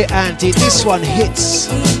said it, Andy. This one hits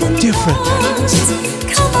different.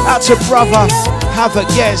 Come on, Out to brother Havoc,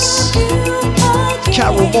 yes.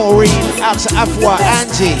 Carol Maureen, out to Afua,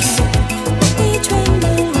 Andy.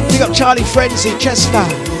 Big up Charlie Frenzy, Chester,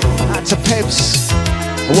 out to Pebs.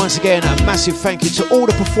 And once again, a massive thank you to all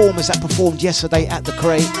the performers that performed yesterday at the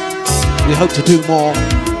Crate. We hope to do more.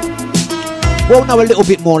 We'll know a little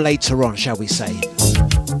bit more later on, shall we say.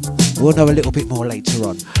 We'll know a little bit more later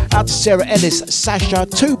on. Out to Sarah Ellis, Sasha,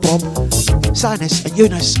 2Bomb, Sinus and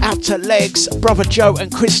Eunice. Out to Legs, Brother Joe and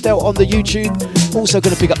Christelle on the YouTube. Also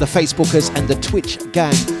going to pick up the Facebookers and the Twitch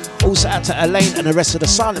gang. Also out to Elaine and the rest of the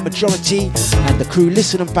silent majority and the crew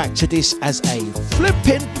listening back to this as a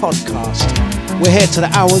flipping podcast. We're here to the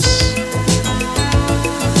hours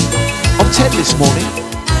of 10 this morning.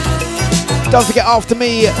 Don't forget, after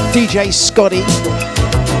me, DJ Scotty.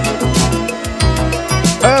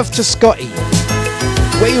 Earth to Scotty.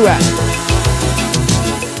 Where you at?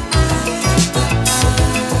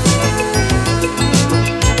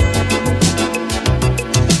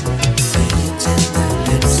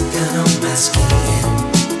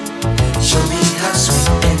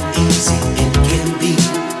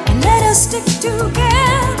 let us stick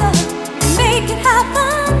together and make it happen.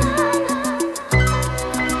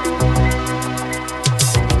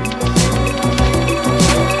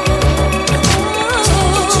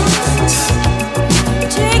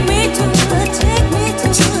 Take me to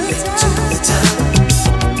the top.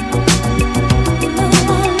 You know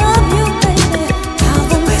I love you, baby. Now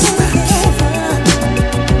the best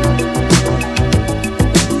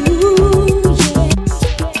Ooh, yeah.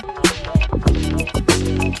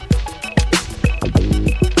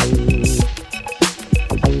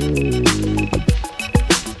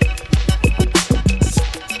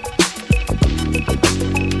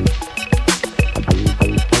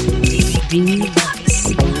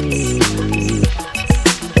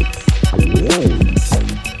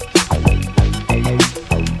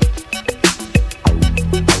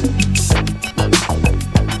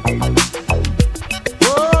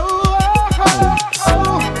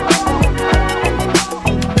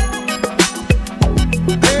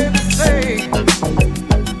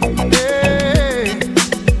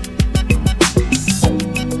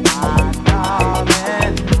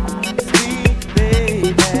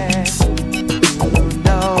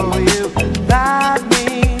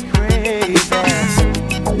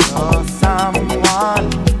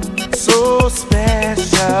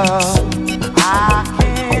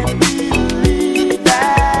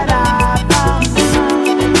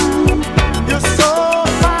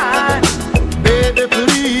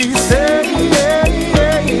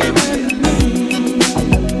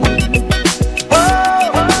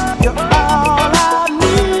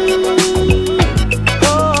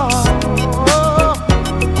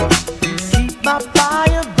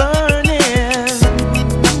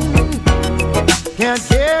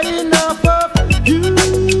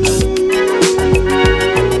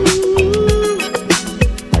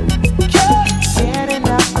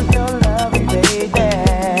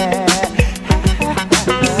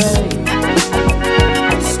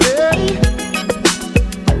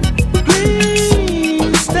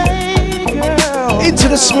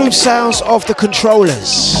 Sounds of the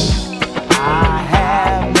controllers.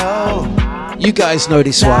 You guys know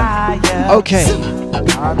this one. Okay.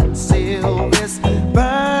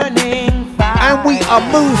 And we are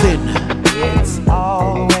moving.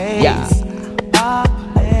 Yeah.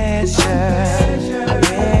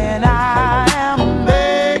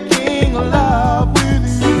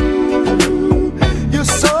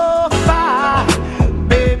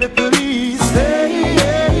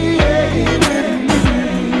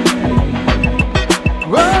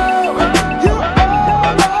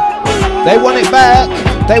 They want it back.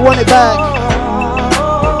 They want it back.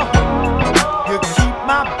 You keep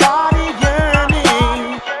my body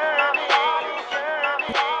yearning.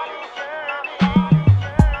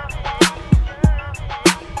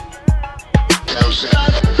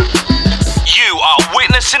 You are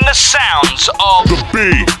witnessing the sounds of the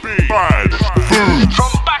Big Bad Food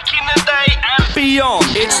from back in the day and beyond.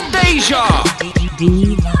 It's Deja.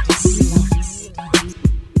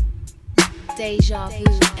 Deja Vu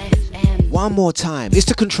FM. One more time. It's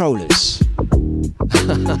the controllers.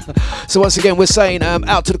 So once again, we're saying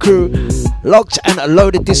out to the crew, locked and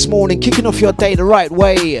loaded this morning, kicking off your day the right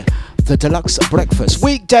way. The Dlux breakfast,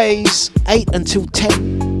 weekdays 8 until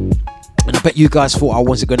 10. And I bet you guys thought I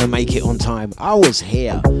wasn't going to make it on time. I was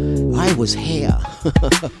here.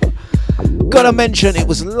 Gotta mention, it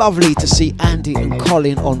was lovely to see Andy and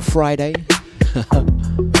Colin on Friday.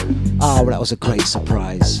 Oh, that was a great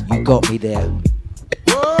surprise. You got me there.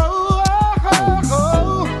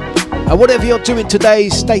 And whatever you're doing today,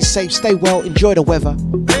 stay safe, stay well, enjoy the weather.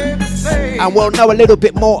 And we'll know a little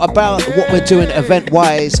bit more about what we're doing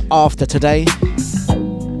event-wise after today.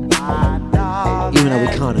 Even though we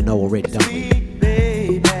kind of know already, don't we?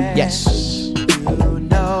 Yes. You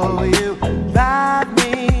know you drive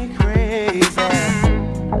me crazy.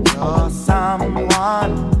 You're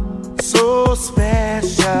someone so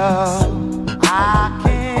special. I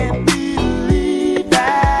can't believe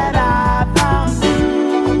that I found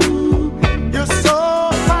you. You're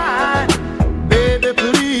so fine, baby.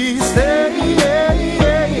 Please stay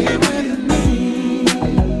with me.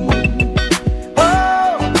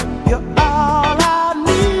 Oh, you're all I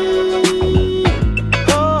need.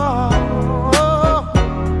 Oh,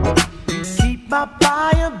 keep my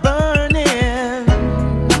fire burning.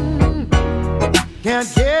 Can't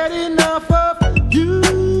get enough of you.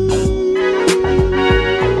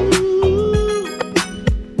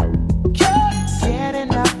 Can't get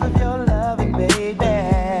enough of your loving, baby.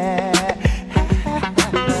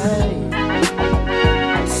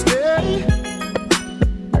 Stay,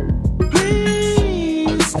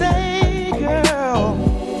 please stay, girl.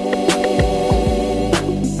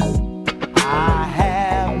 I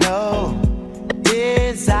have no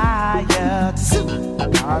desire to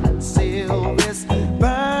conceal this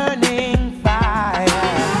burning fire.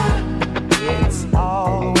 It's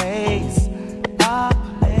always a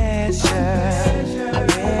pleasure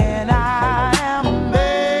when I am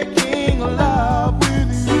making love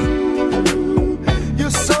with you. You're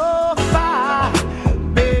so fine,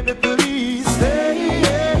 baby. Please stay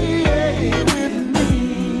with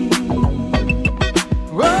me.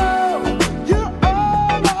 Whoa, you're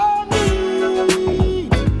all I need.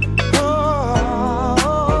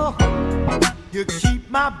 Oh, you keep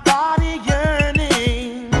my body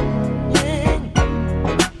yearning.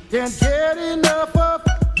 Can't get enough of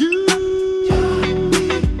you.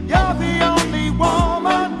 You're the only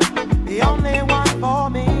woman, the only one for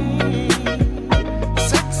me.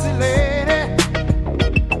 Sexy lady,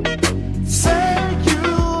 say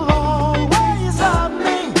you'll always love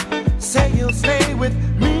me. Say you'll stay with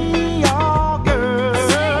me, oh girl.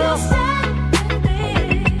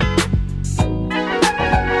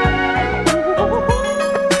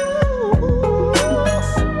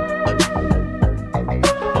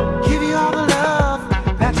 Give you all the love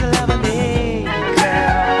that you ever need,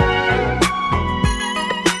 girl.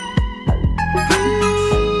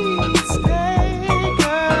 Please stay,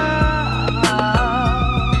 girl.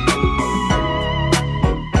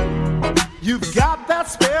 You've got that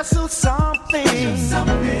special something,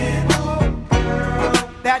 oh girl,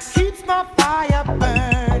 that keeps my fire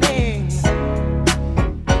burning.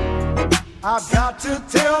 I've got to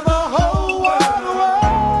tell the whole world,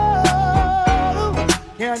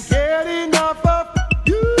 can't get enough of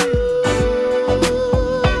you.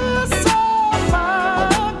 So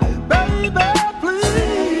fine, baby,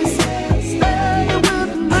 please stay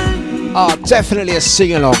with me. Oh, definitely a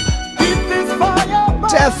sing-along. Keep this fire burning,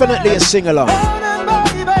 Definitely a sing-along.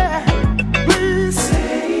 baby. Please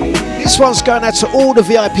stay. This one's going out to all the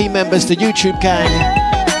VIP members, the YouTube gang.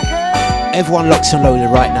 Everyone locked and loaded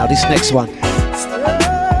right now. This next one.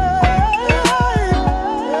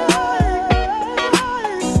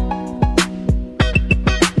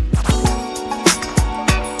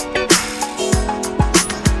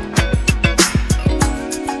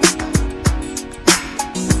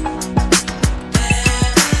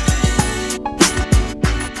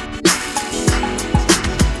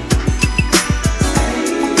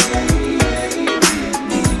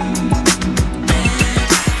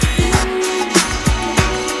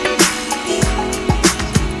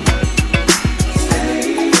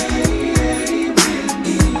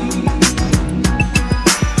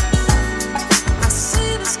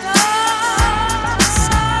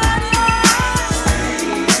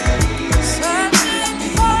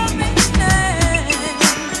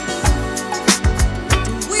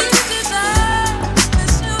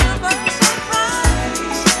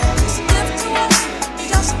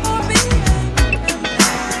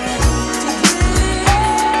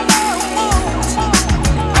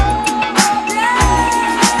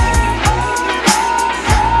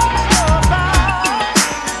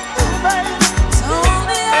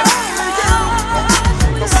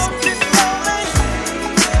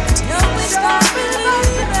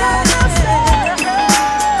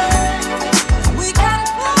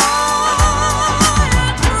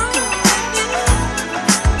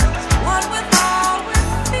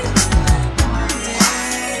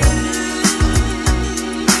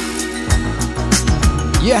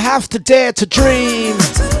 You have to dare to dream.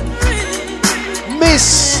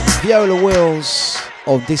 Miss Viola Wills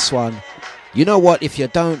on this one. You know what? If you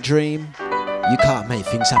don't dream, you can't make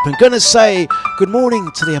things happen. Gonna say good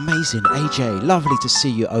morning to the amazing AJ. Lovely to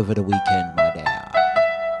see you over the weekend, my dear.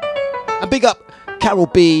 And big up Carol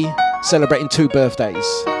B, celebrating 2 birthdays.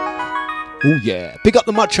 Oh yeah. Big up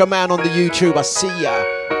the Macho Man on the YouTube. I see ya.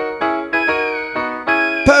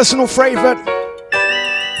 Personal favourite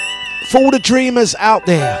for all the dreamers out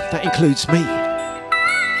there. That includes me.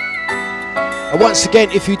 And once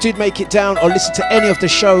again, if you did make it down or listen to any of the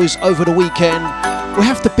shows over the weekend, we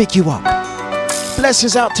have to big you up.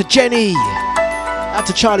 Blessings out to Jenny, out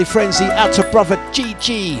to Charlie Frenzy, out to brother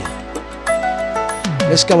GG.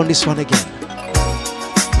 Let's go on this one again.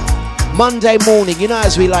 Monday morning, you know,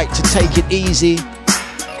 as we like to take it easy,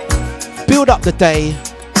 build up the day,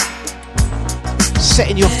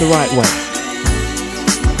 setting you off the right way.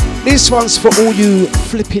 This one's for all you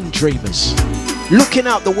flipping dreamers. Looking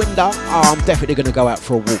out the window, I'm definitely going to go out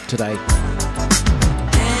for a walk today.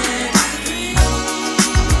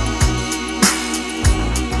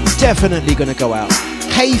 Definitely going to go out.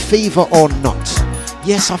 Hay fever or not.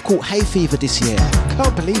 Yes, I've caught hay fever this year.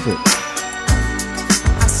 Can't believe it.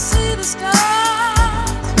 I see the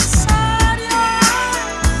stars inside your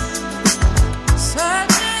eyes,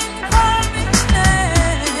 searching for meaning.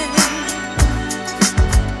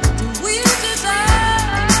 Do we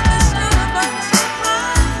deserve this universe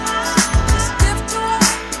surprise? This gift to us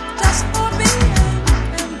just for being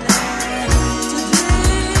and dare to dream.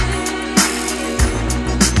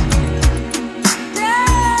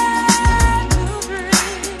 Dare to dream.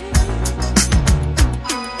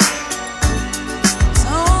 It's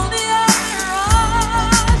only a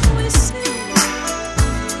mirage we see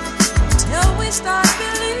till we start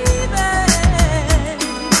believing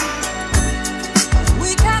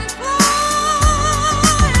we can fly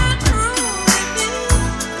and truly be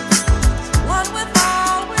one with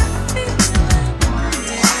all we're feeling.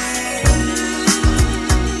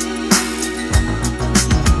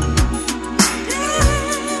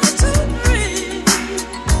 Dare to dream.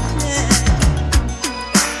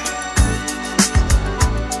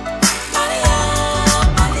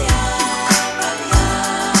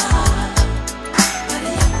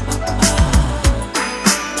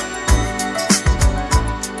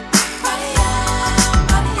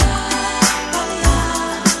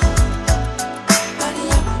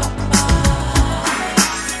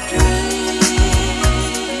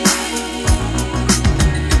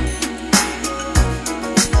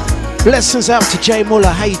 Blessings out to Jay Muller.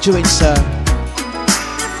 How you doing, sir?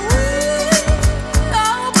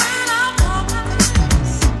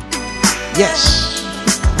 Yes.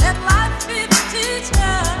 Let life be the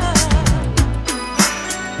teacher.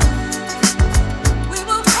 We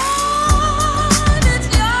will find it's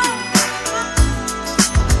yours.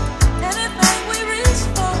 Anything we reach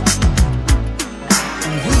for,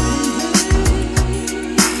 we can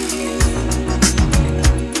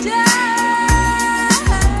dare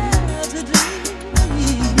to dream.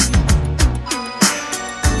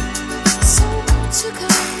 So won't you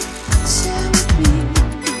come share with me?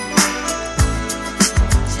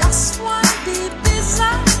 Just one deep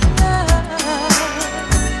desire.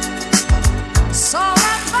 So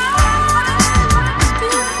that bodies be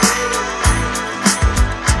free.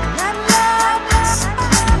 Let love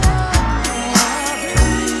inspire our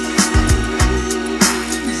dreams.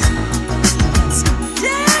 So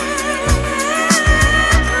dare to dream.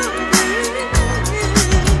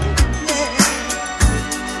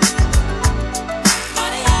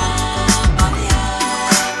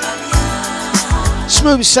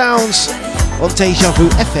 Smooth sounds on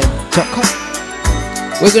dejavufm.com.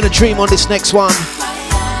 We're going to dream on this next one.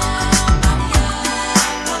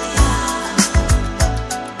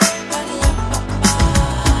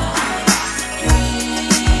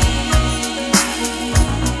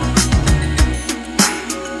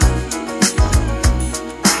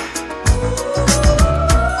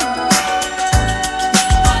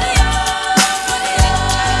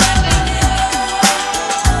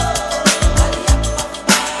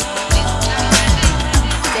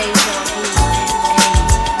 Deja vu.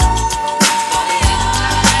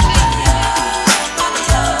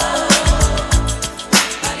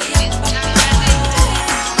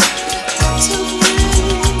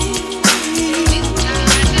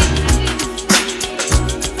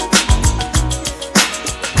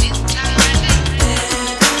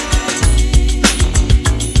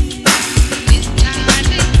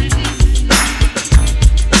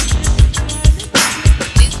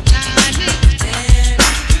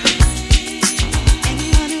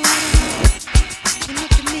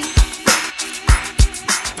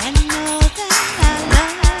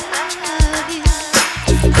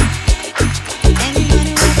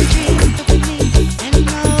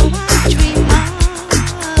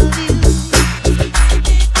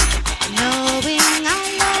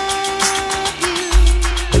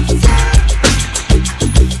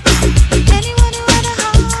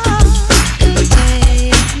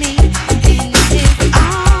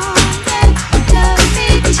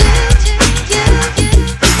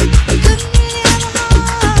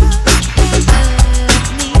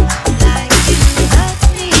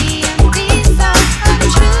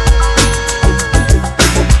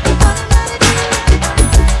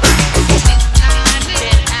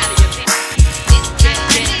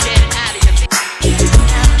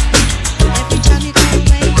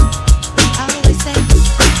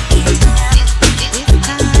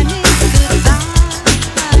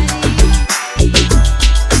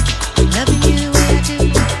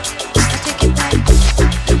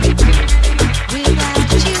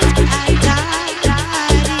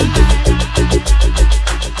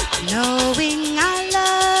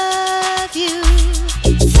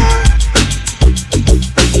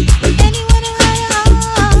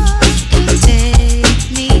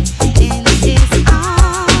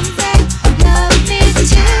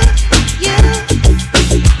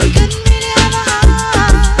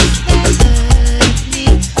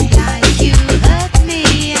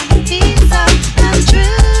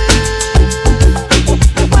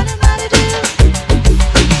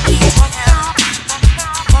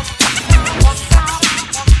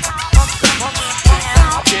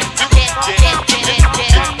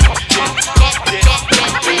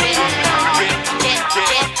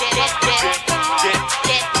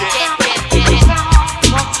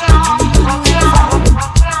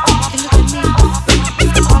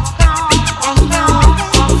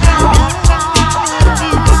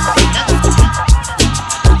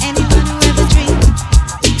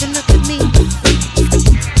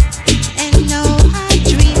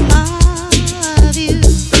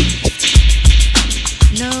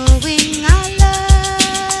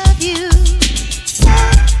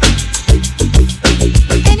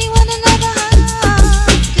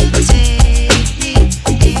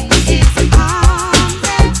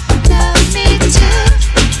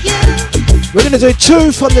 gonna do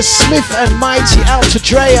two from the Smith and Mighty out to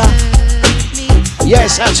Drea.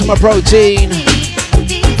 Yes, out to my bro Dean.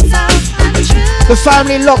 The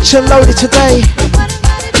family locked and loaded today.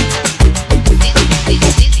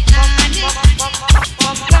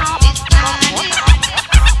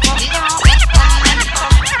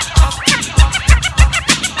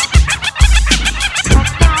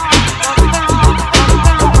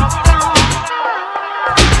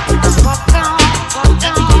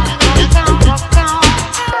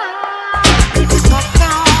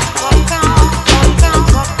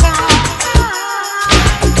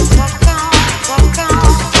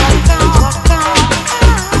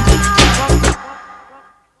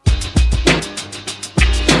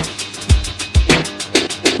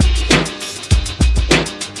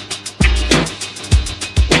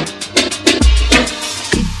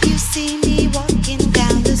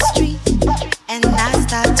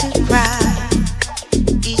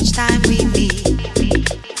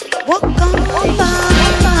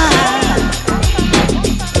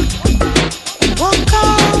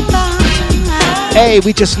 Hey,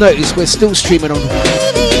 we just noticed we're still streaming on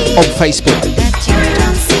Facebook.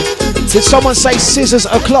 Did someone say scissors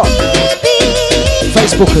o'clock?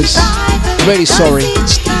 Facebookers, really sorry.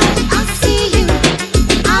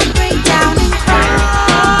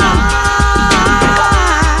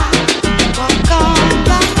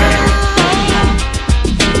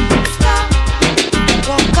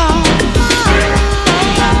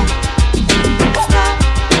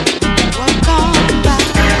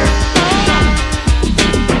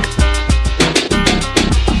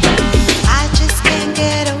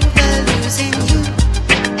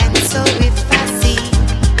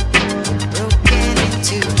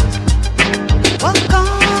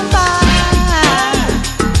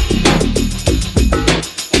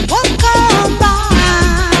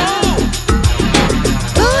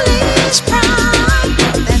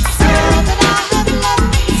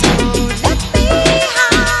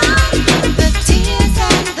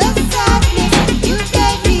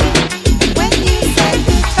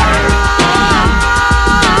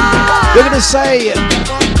 We're going to say,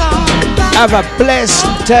 have a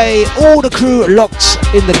blessed day. All the crew locked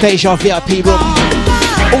in the Deja VIP room.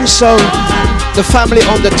 Also, the family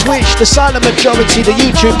on the Twitch, the silent majority, the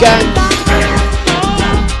YouTube gang.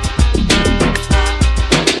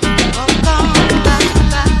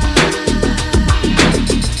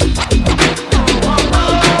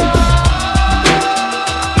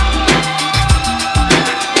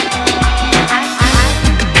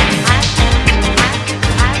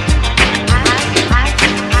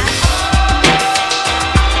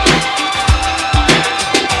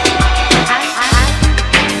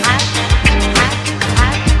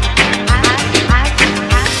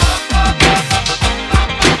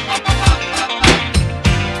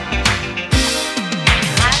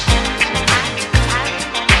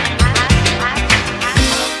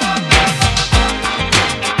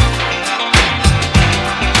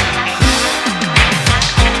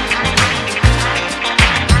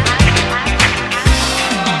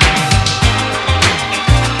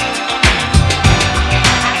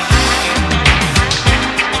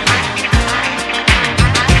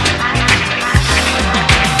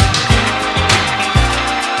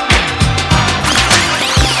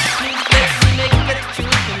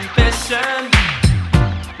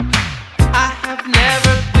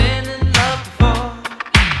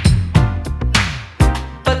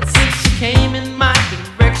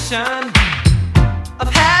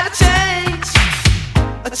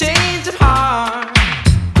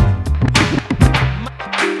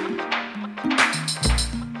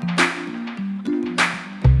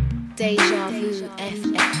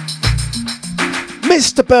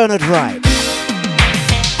 Mr. Bernard Wright.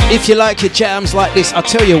 If you like your jams like this, I'll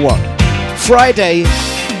tell you what.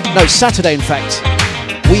 Saturday in fact,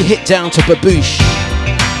 we hit down to Babouche.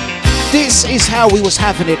 This is how we was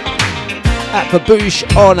having it at Babouche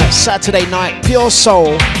on a Saturday night. Pure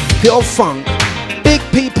soul, pure funk, big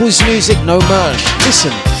people's music, no merch.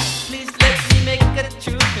 Listen.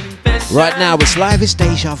 Right now it's live, it's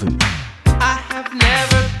Deja Vu.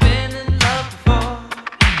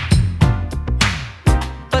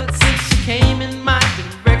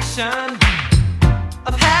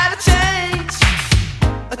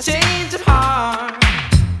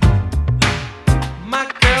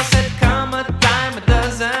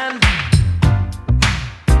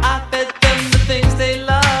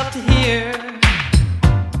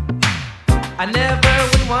 I never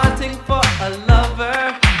went wanting for a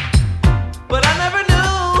lover, but I never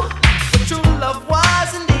knew what true love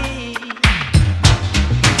was indeed.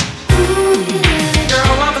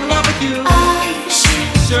 Girl, I'm in love with you,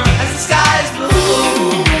 sure as the sky is blue.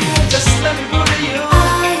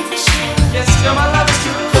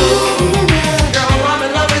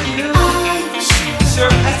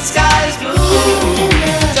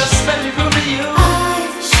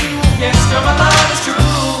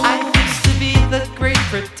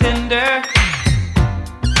 wonder.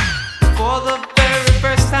 For the very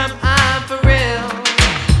first time, I'm for real.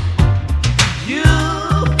 You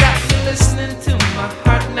got me listening to my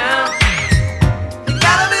heart now. You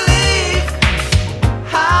gotta believe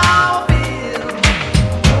how I feel.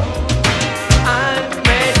 I'm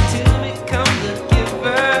ready to become the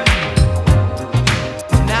giver.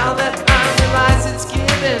 Now that I realize it's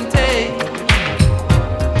give and take.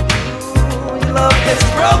 Ooh, your love has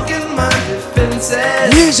broken my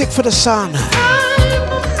defenses. Music for the sun.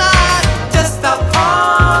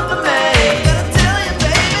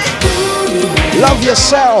 Love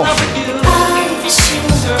yourself.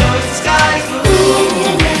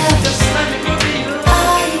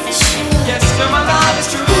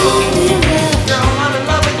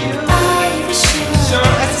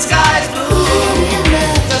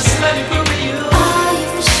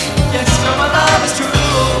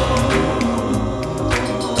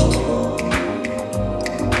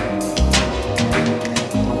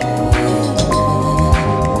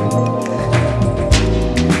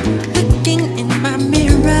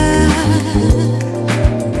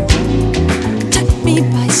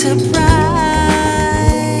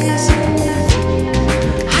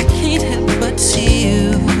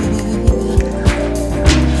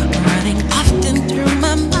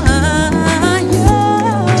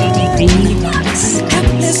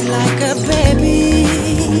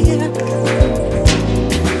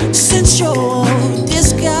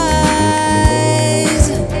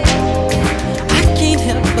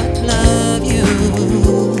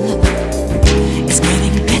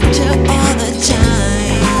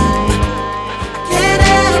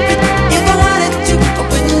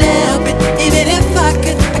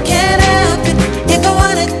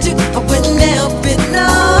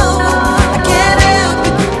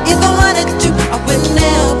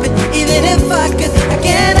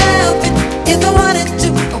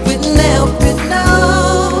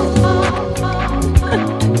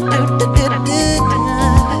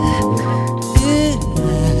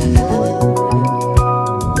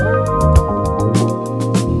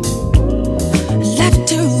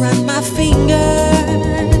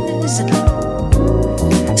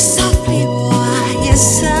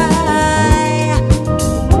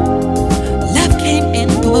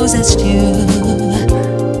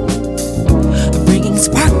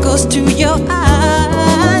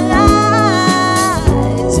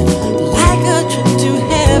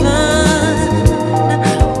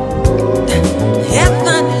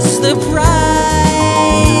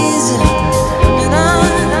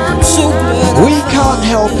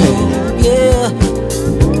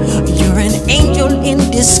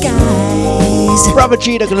 Brother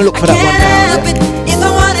G, they're gonna look for that one now. If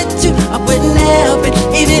I wanted to, I wouldn't help it.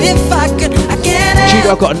 Even if I could, I can't help it. G,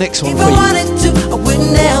 I've got a next one for you. If I wanted to, I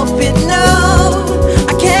wouldn't help it. No,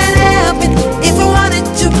 I can't help it. If I wanted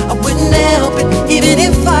to, I wouldn't help it. Even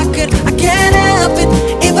if I could, I can't help it.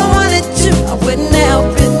 If I wanted to, I wouldn't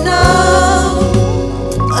help it. No.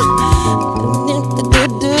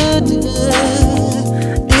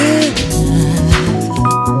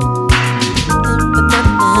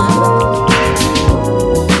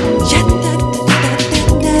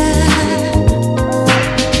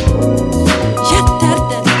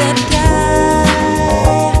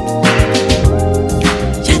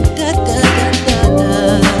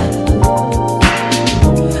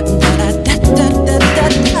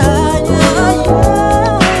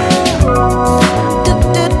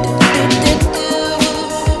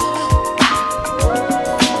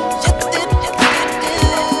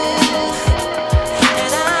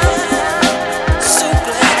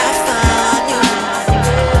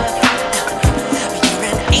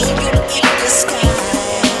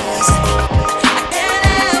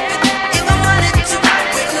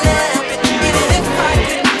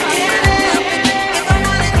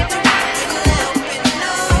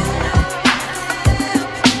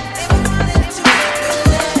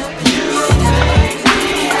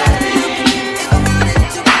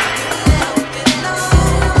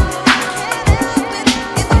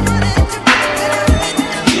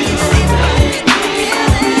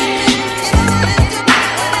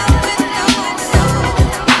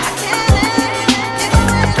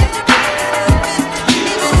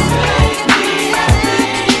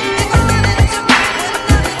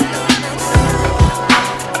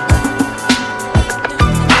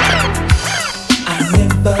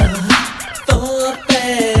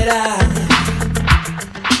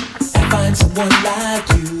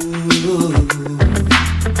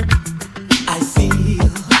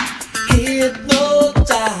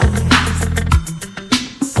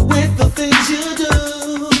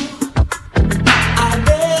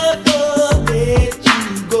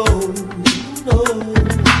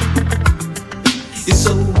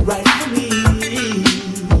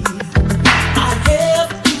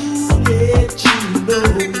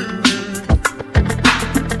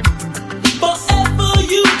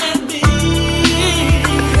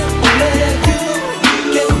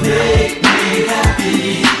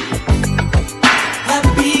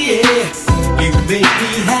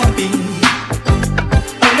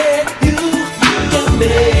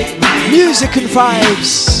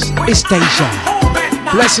 vibes. It's Deja.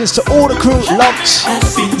 Blessings to all the crew locked,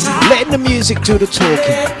 letting the music do the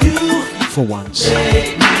talking. For once.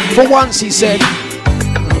 For once, he said.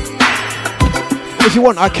 If you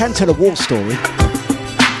want, I can tell a war story.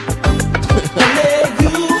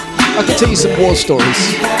 I can tell you some war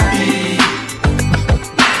stories.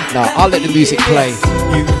 No, I'll let the music play.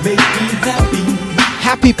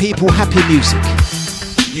 Happy people, happy music.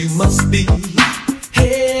 You must be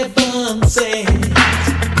heaven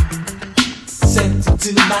sent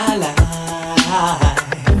into my life,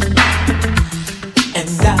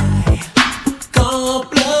 and I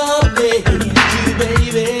compliment you,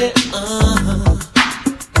 baby.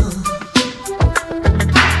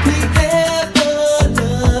 We have a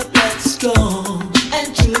love that's strong and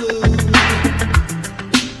true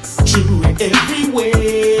in every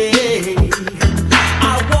way. I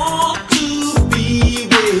want to be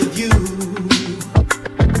with you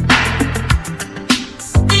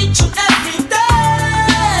each and every day.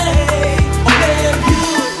 Only you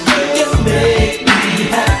can make me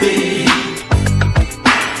happy,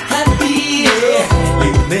 happy, yeah.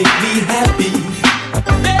 You make me happy.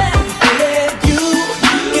 Only you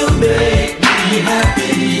can make me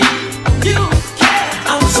happy. You can.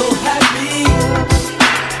 I'm so happy,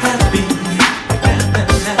 happy.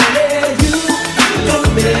 Only you can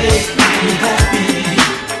make me happy.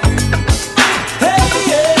 Hey,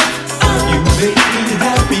 yeah. You make me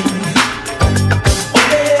happy.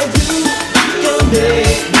 Only you can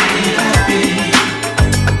make me happy.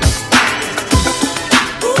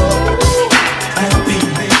 Ooh, happy.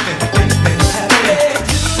 Only you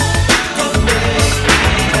can make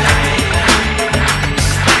me happy.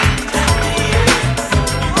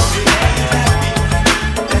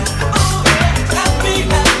 Happy,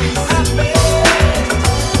 happy, happy.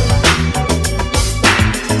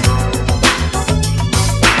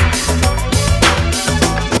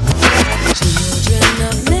 Children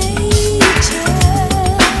of nature,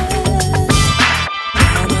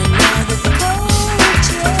 from another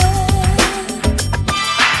culture,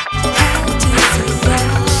 how to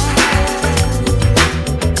survive,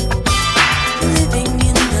 living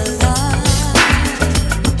in the light,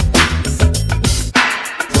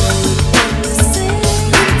 from the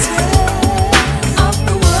center of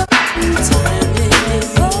the world, timely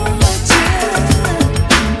departure.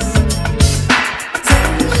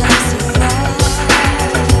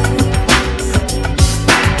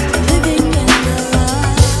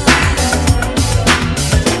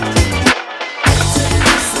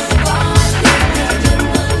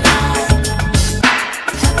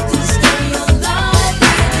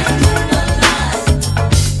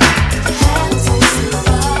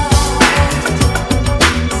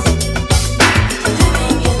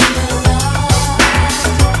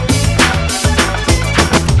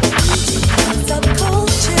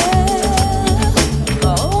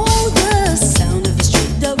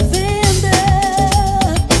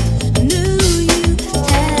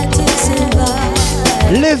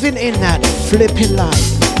 Living in that flipping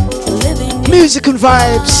life. Music and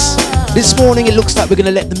vibes. This morning it looks like we're going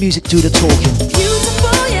to let the music do the talking.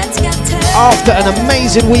 After an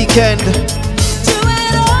amazing weekend.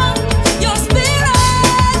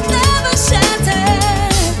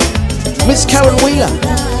 Miss Karen Wheeler.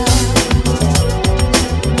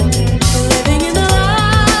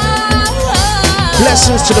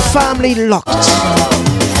 Blessings to the family locked.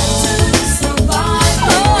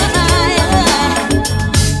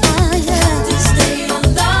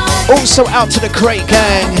 Also out to the Crate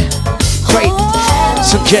gang. Crate,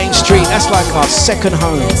 St. James Street. That's like our second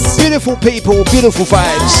home. Beautiful people, beautiful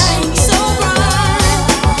vibes.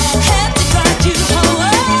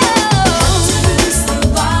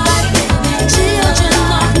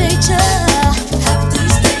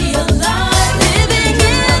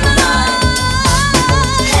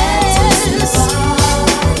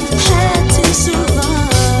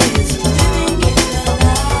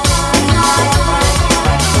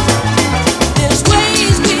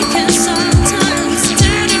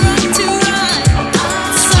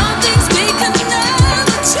 Some things we can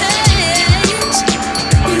never change.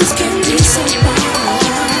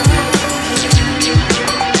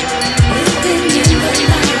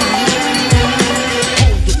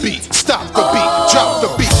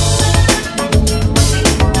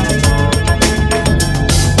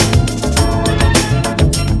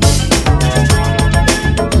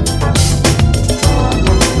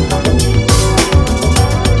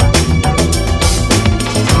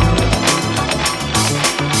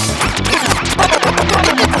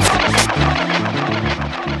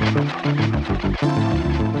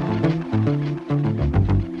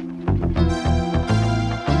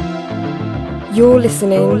 You're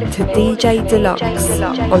listening to DJ Dlux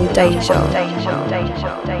on Deja.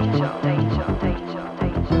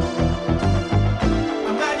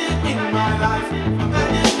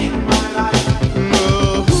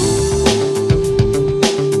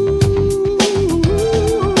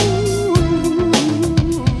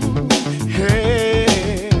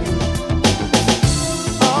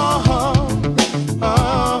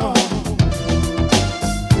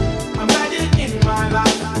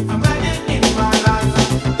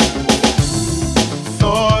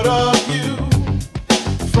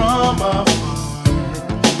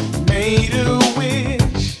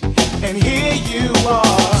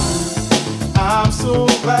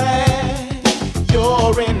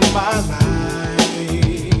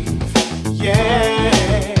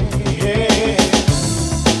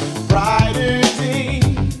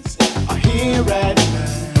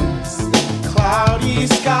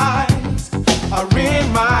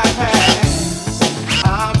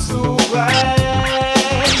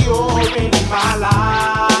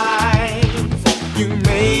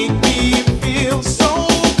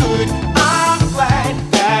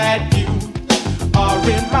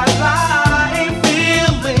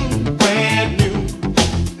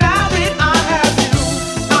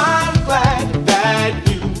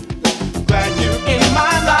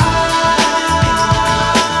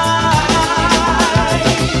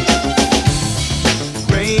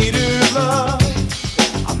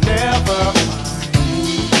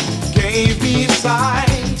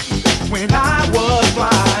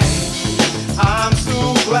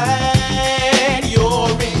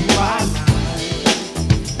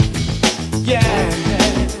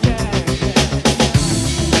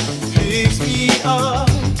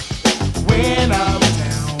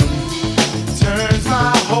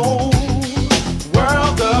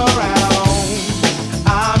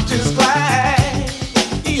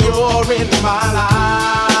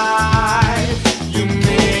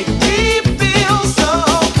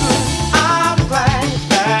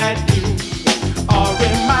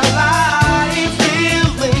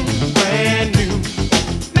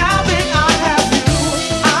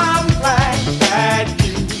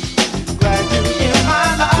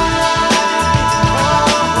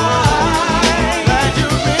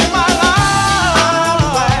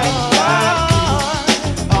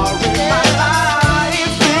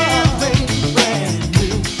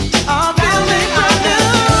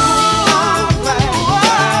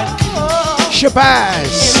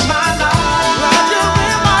 Shabazz.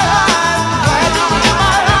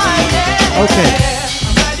 Okay.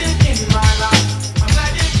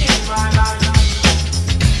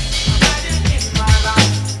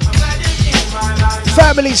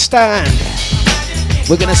 Family stand.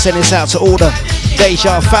 We're gonna send this out to all the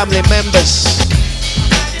Deja family members.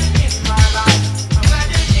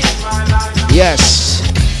 Yes.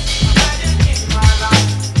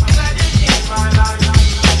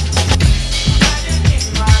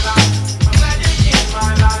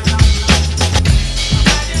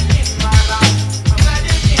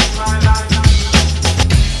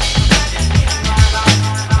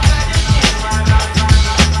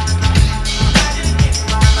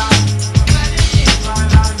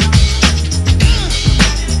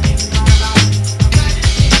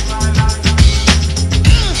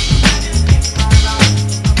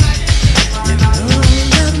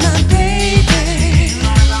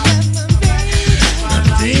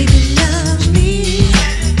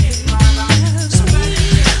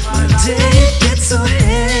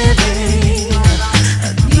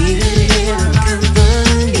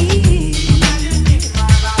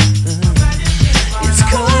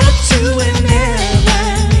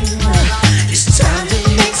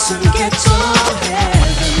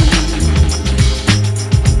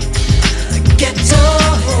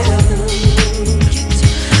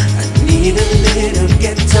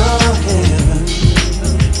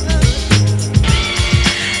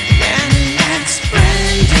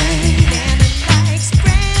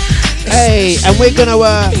 And we're gonna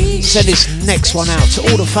send this next one out to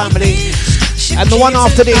all the family, and the one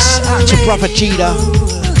after this out to brother Gita.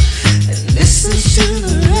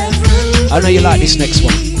 I know you like this next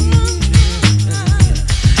one.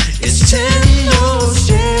 It's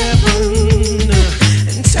 10:07,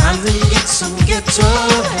 and time to get some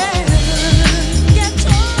ghetto heaven.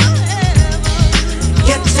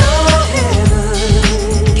 Ghetto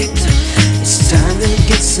heaven. It's time to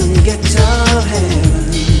get some ghetto heaven.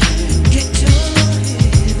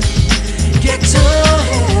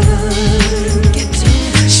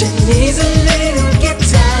 She needs a little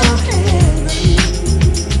ghetto heaven.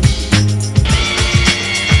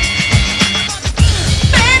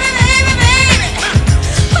 Baby, baby, baby,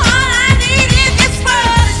 all I need is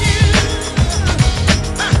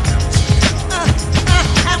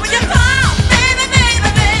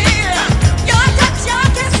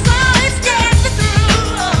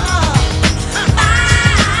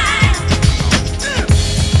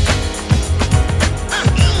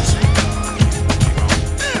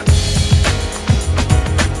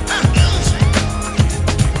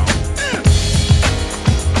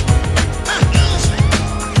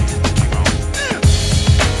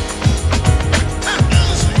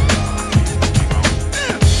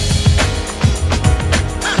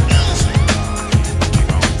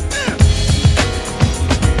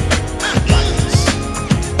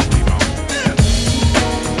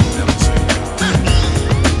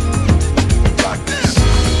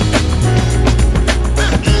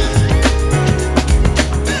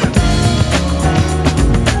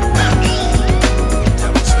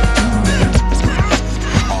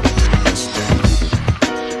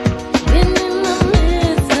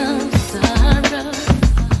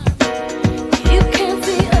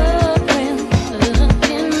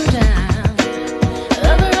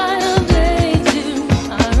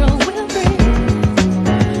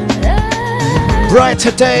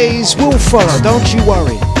brighter days will follow, don't you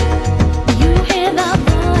worry. You hear the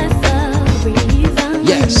voice of reason.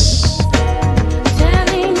 Yes.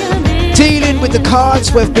 Telling you this Dealing with the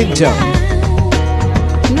cards we've been dealt.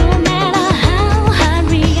 no matter how hard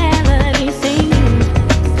reality seems.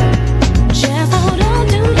 Just hold on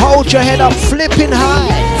to your Hold your head up, flipping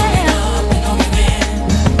high.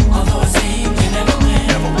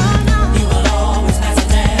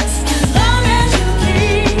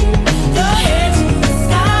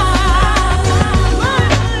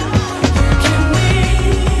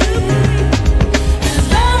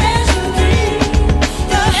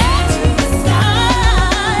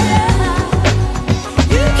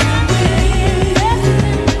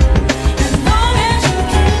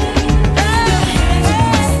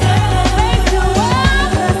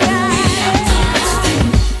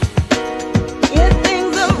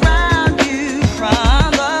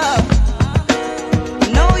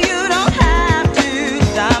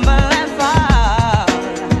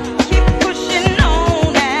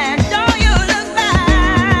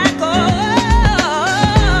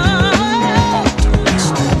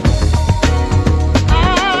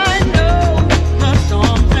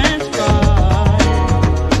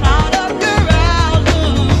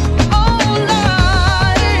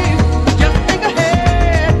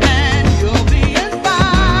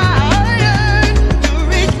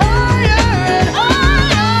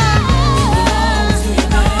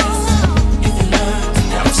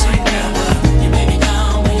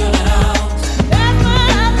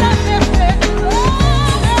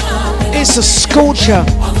 It's a scorcher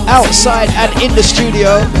outside and in the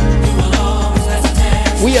studio.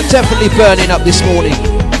 We are definitely burning up this morning.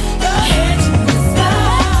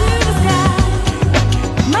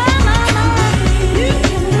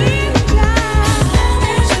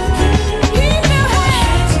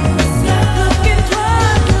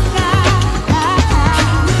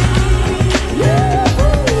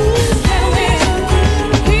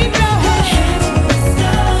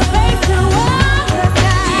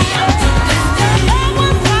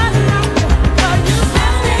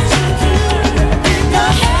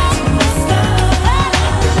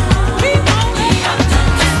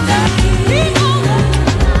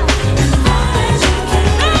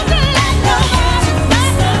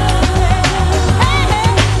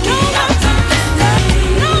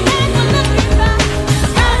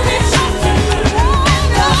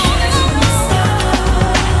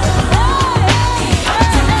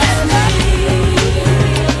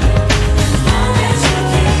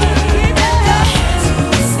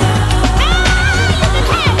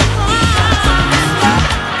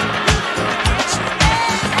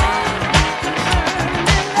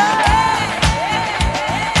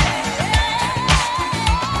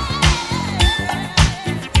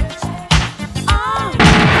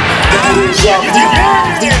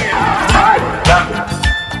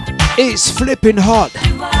 It's flipping hot.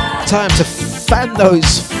 Time to fan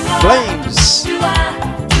those flames.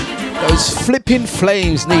 Those flipping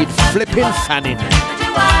flames need flipping fanning.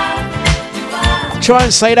 Try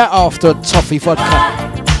and say that after toffee vodka.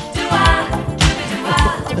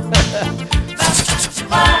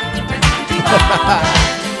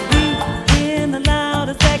 Been allowed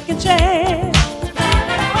a second chance,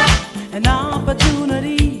 an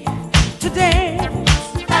opportunity to dance.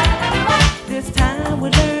 This time we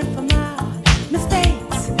learn from our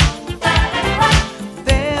mistakes.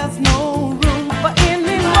 There's no room for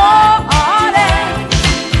any more heartache.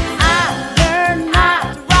 I learned not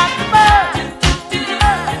to rock the boat.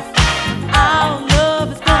 Our love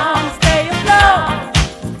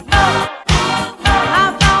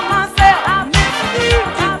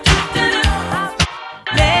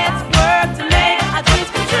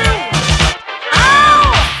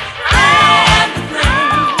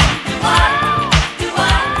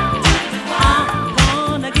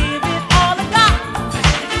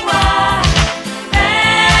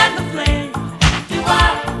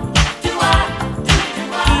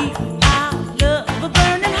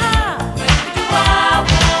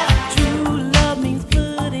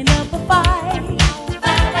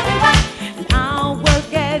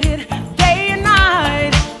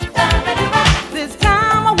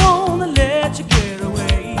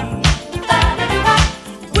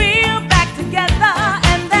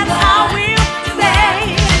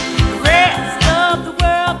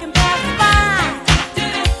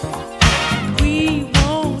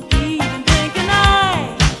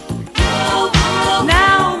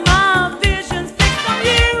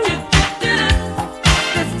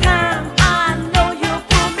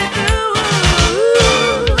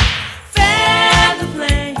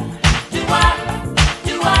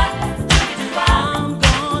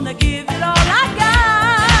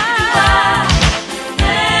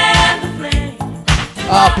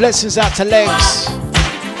Blessings out to Legs.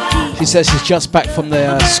 She says she's just back from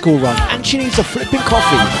the school run and she needs a flipping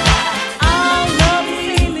coffee.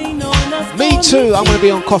 Me too. I'm going to be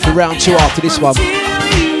on coffee round 2 after this one.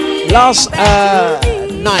 Last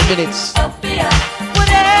 9 minutes. Whatever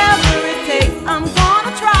it takes, I'm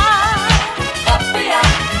gonna try.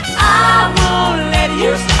 I won't let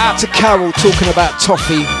you stop. Out to Carol talking about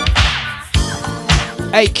toffee.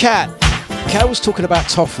 Hey Kat, Carol's talking about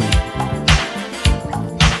toffee.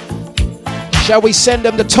 Shall we send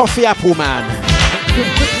them the toffee apple man?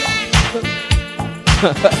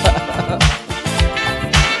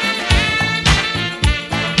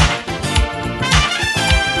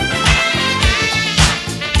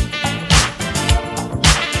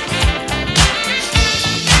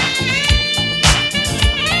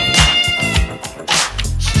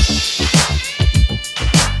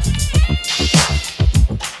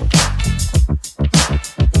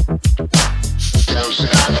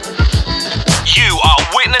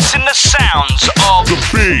 Witnessing the sounds of the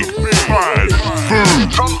big bad boom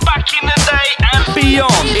from back in the day and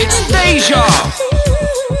beyond. It's Deja.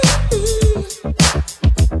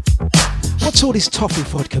 What's all this toffee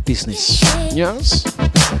vodka business? Yes?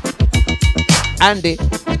 Andy,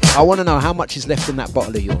 I want to know how much is left in that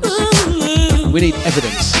bottle of yours. We need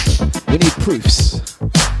evidence. We need proofs.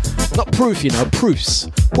 Not proof, you know, proofs.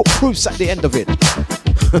 Put proofs at the end of it.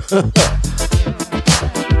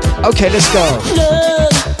 Okay, let's go. Love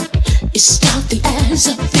is stealthy as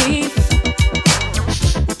a thief.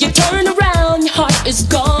 You turn around, your heart is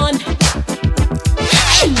gone.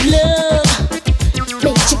 And love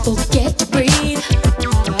makes you forget to breathe.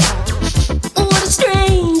 What a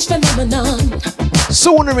strange phenomenon.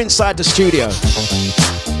 Sauna inside the studio.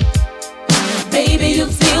 Baby, you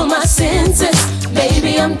feel my senses.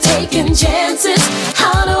 Baby, I'm taking chances.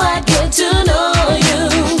 How do I get to know you?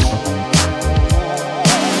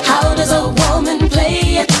 How does a woman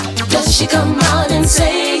play it? Does she come out and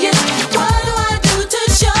say it? What do I do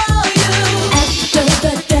to show you? After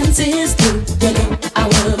the dance is through, you know I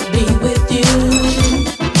wanna be with you.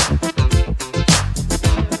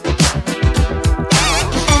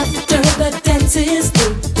 After the dance is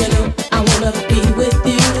through, you know I wanna be with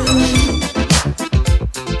you.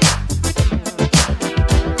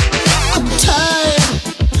 I'm tired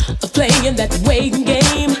of playing that waiting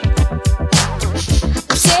game.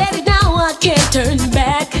 I can't turn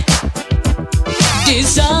back.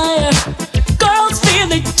 Desire, girls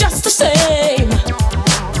feel it just the same.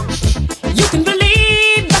 You can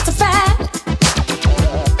believe that's a fact.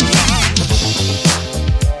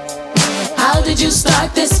 How did you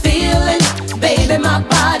start this feeling? Baby, my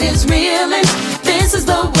body's reeling. This is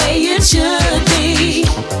the way it should be.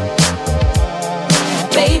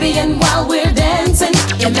 Baby, and while we're dancing,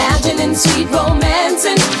 imagining sweet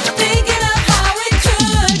romancing, thinking of how it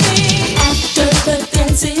could be. After the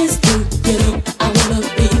dance is through, you know I wanna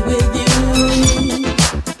be with you.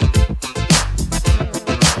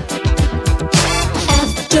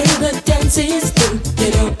 After the dance is through, you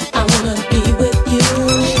know I wanna be with you.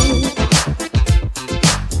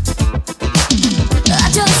 I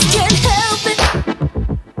just can't help it.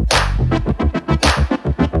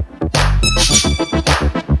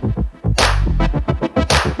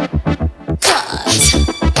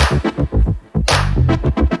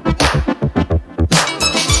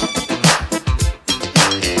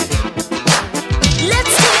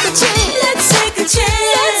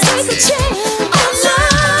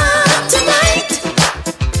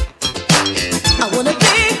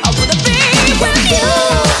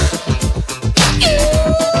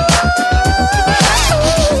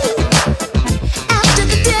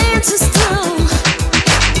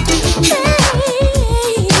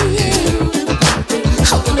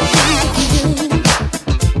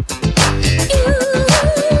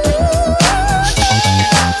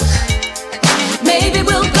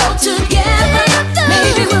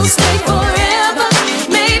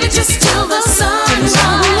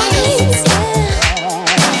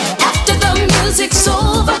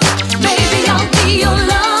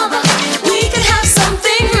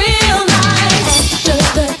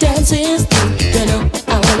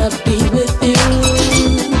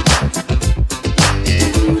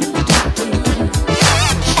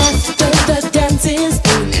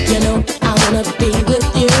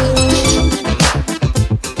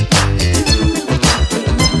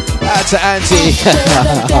 To Auntie.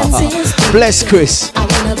 Bless Chris.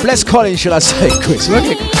 Bless Colin, shall I say, Chris?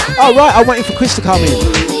 Okay. All right, I'm waiting for Chris to come in.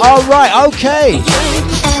 All right, okay.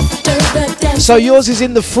 So yours is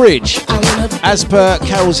in the fridge, as per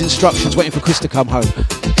Carol's instructions, waiting for Chris to come home.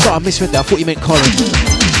 So I misread that. I thought you meant Colin.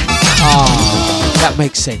 Ah, that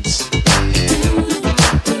makes sense.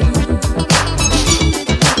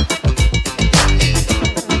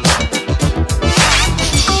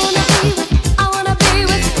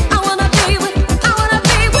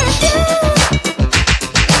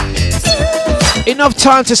 Enough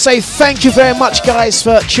time to say thank you very much, guys,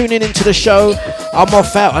 for tuning into the show. I'm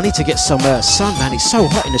off out. I need to get some sun, man. It's so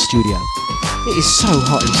hot in the studio. It is so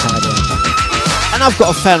hot inside here. And I've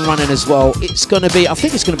got a fan running as well. It's going to be, I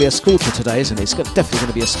think it's going to be a scorcher today, isn't it? It's definitely going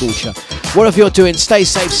to be a scorcher. Whatever you're doing, stay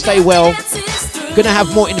safe, stay well. Going to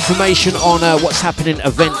have more information on what's happening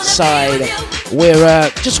event side.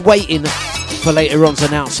 We're just waiting for later on's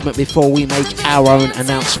announcement before we make our own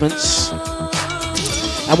announcements.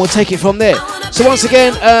 And we'll take it from there. So once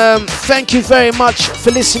again, thank you very much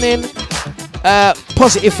for listening.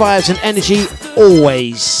 Positive vibes and energy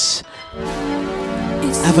always.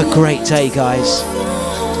 Have a great day, guys.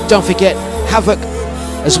 Don't forget Havoc,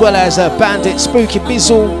 as well as Bandit, Spooky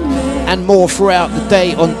Bizzle, and more throughout the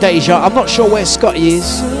day on Deja. I'm not sure where Scotty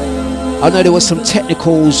is. I know there was some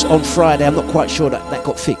technicals on Friday. I'm not quite sure that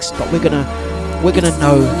got fixed, but we're gonna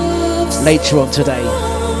know later on today.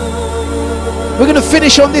 We're gonna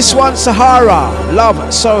finish on this one, Sahara,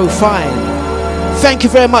 Love So Fine. Thank you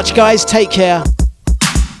very much, guys. Take care.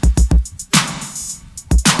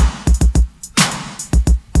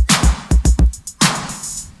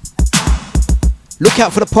 Look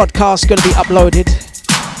out for the podcast, going to be uploaded.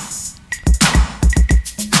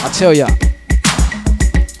 I tell ya,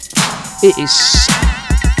 it is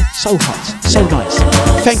so hot, so nice.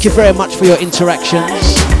 Thank you very much for your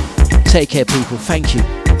interactions. Take care, people. Thank you.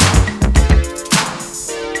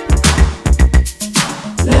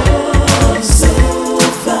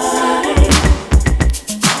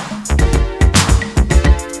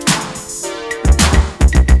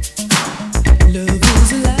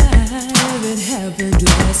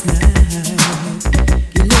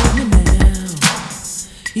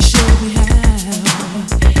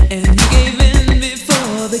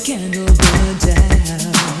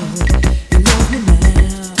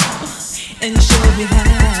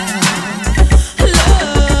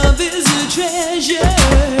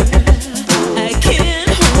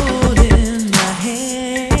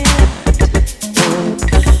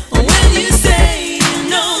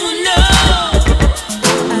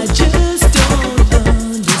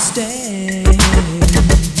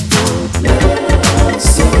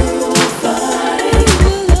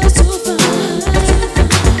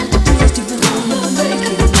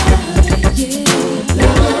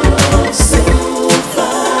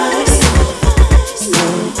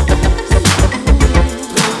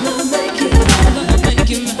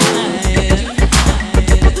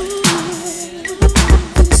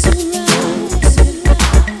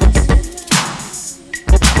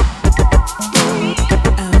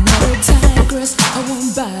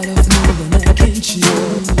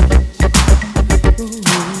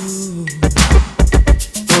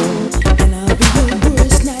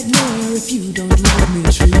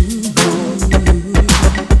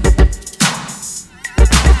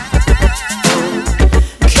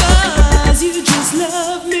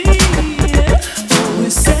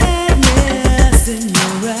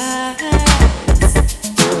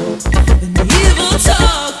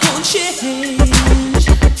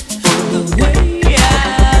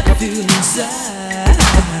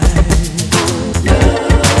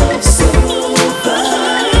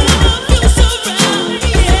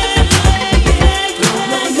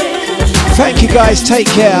 Guys, take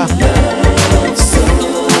care.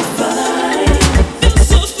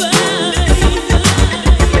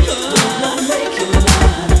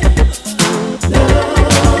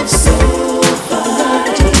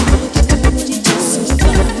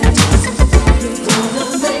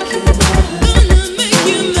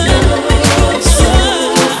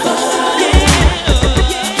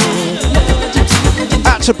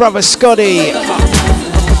 Out to brother Scotty.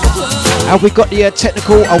 Have we got the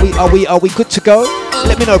technical? Are we good to go?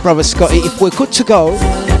 Let me know, brother Scotty. If we're good to go,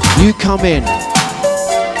 you come in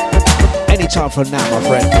anytime from now, my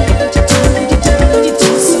friend.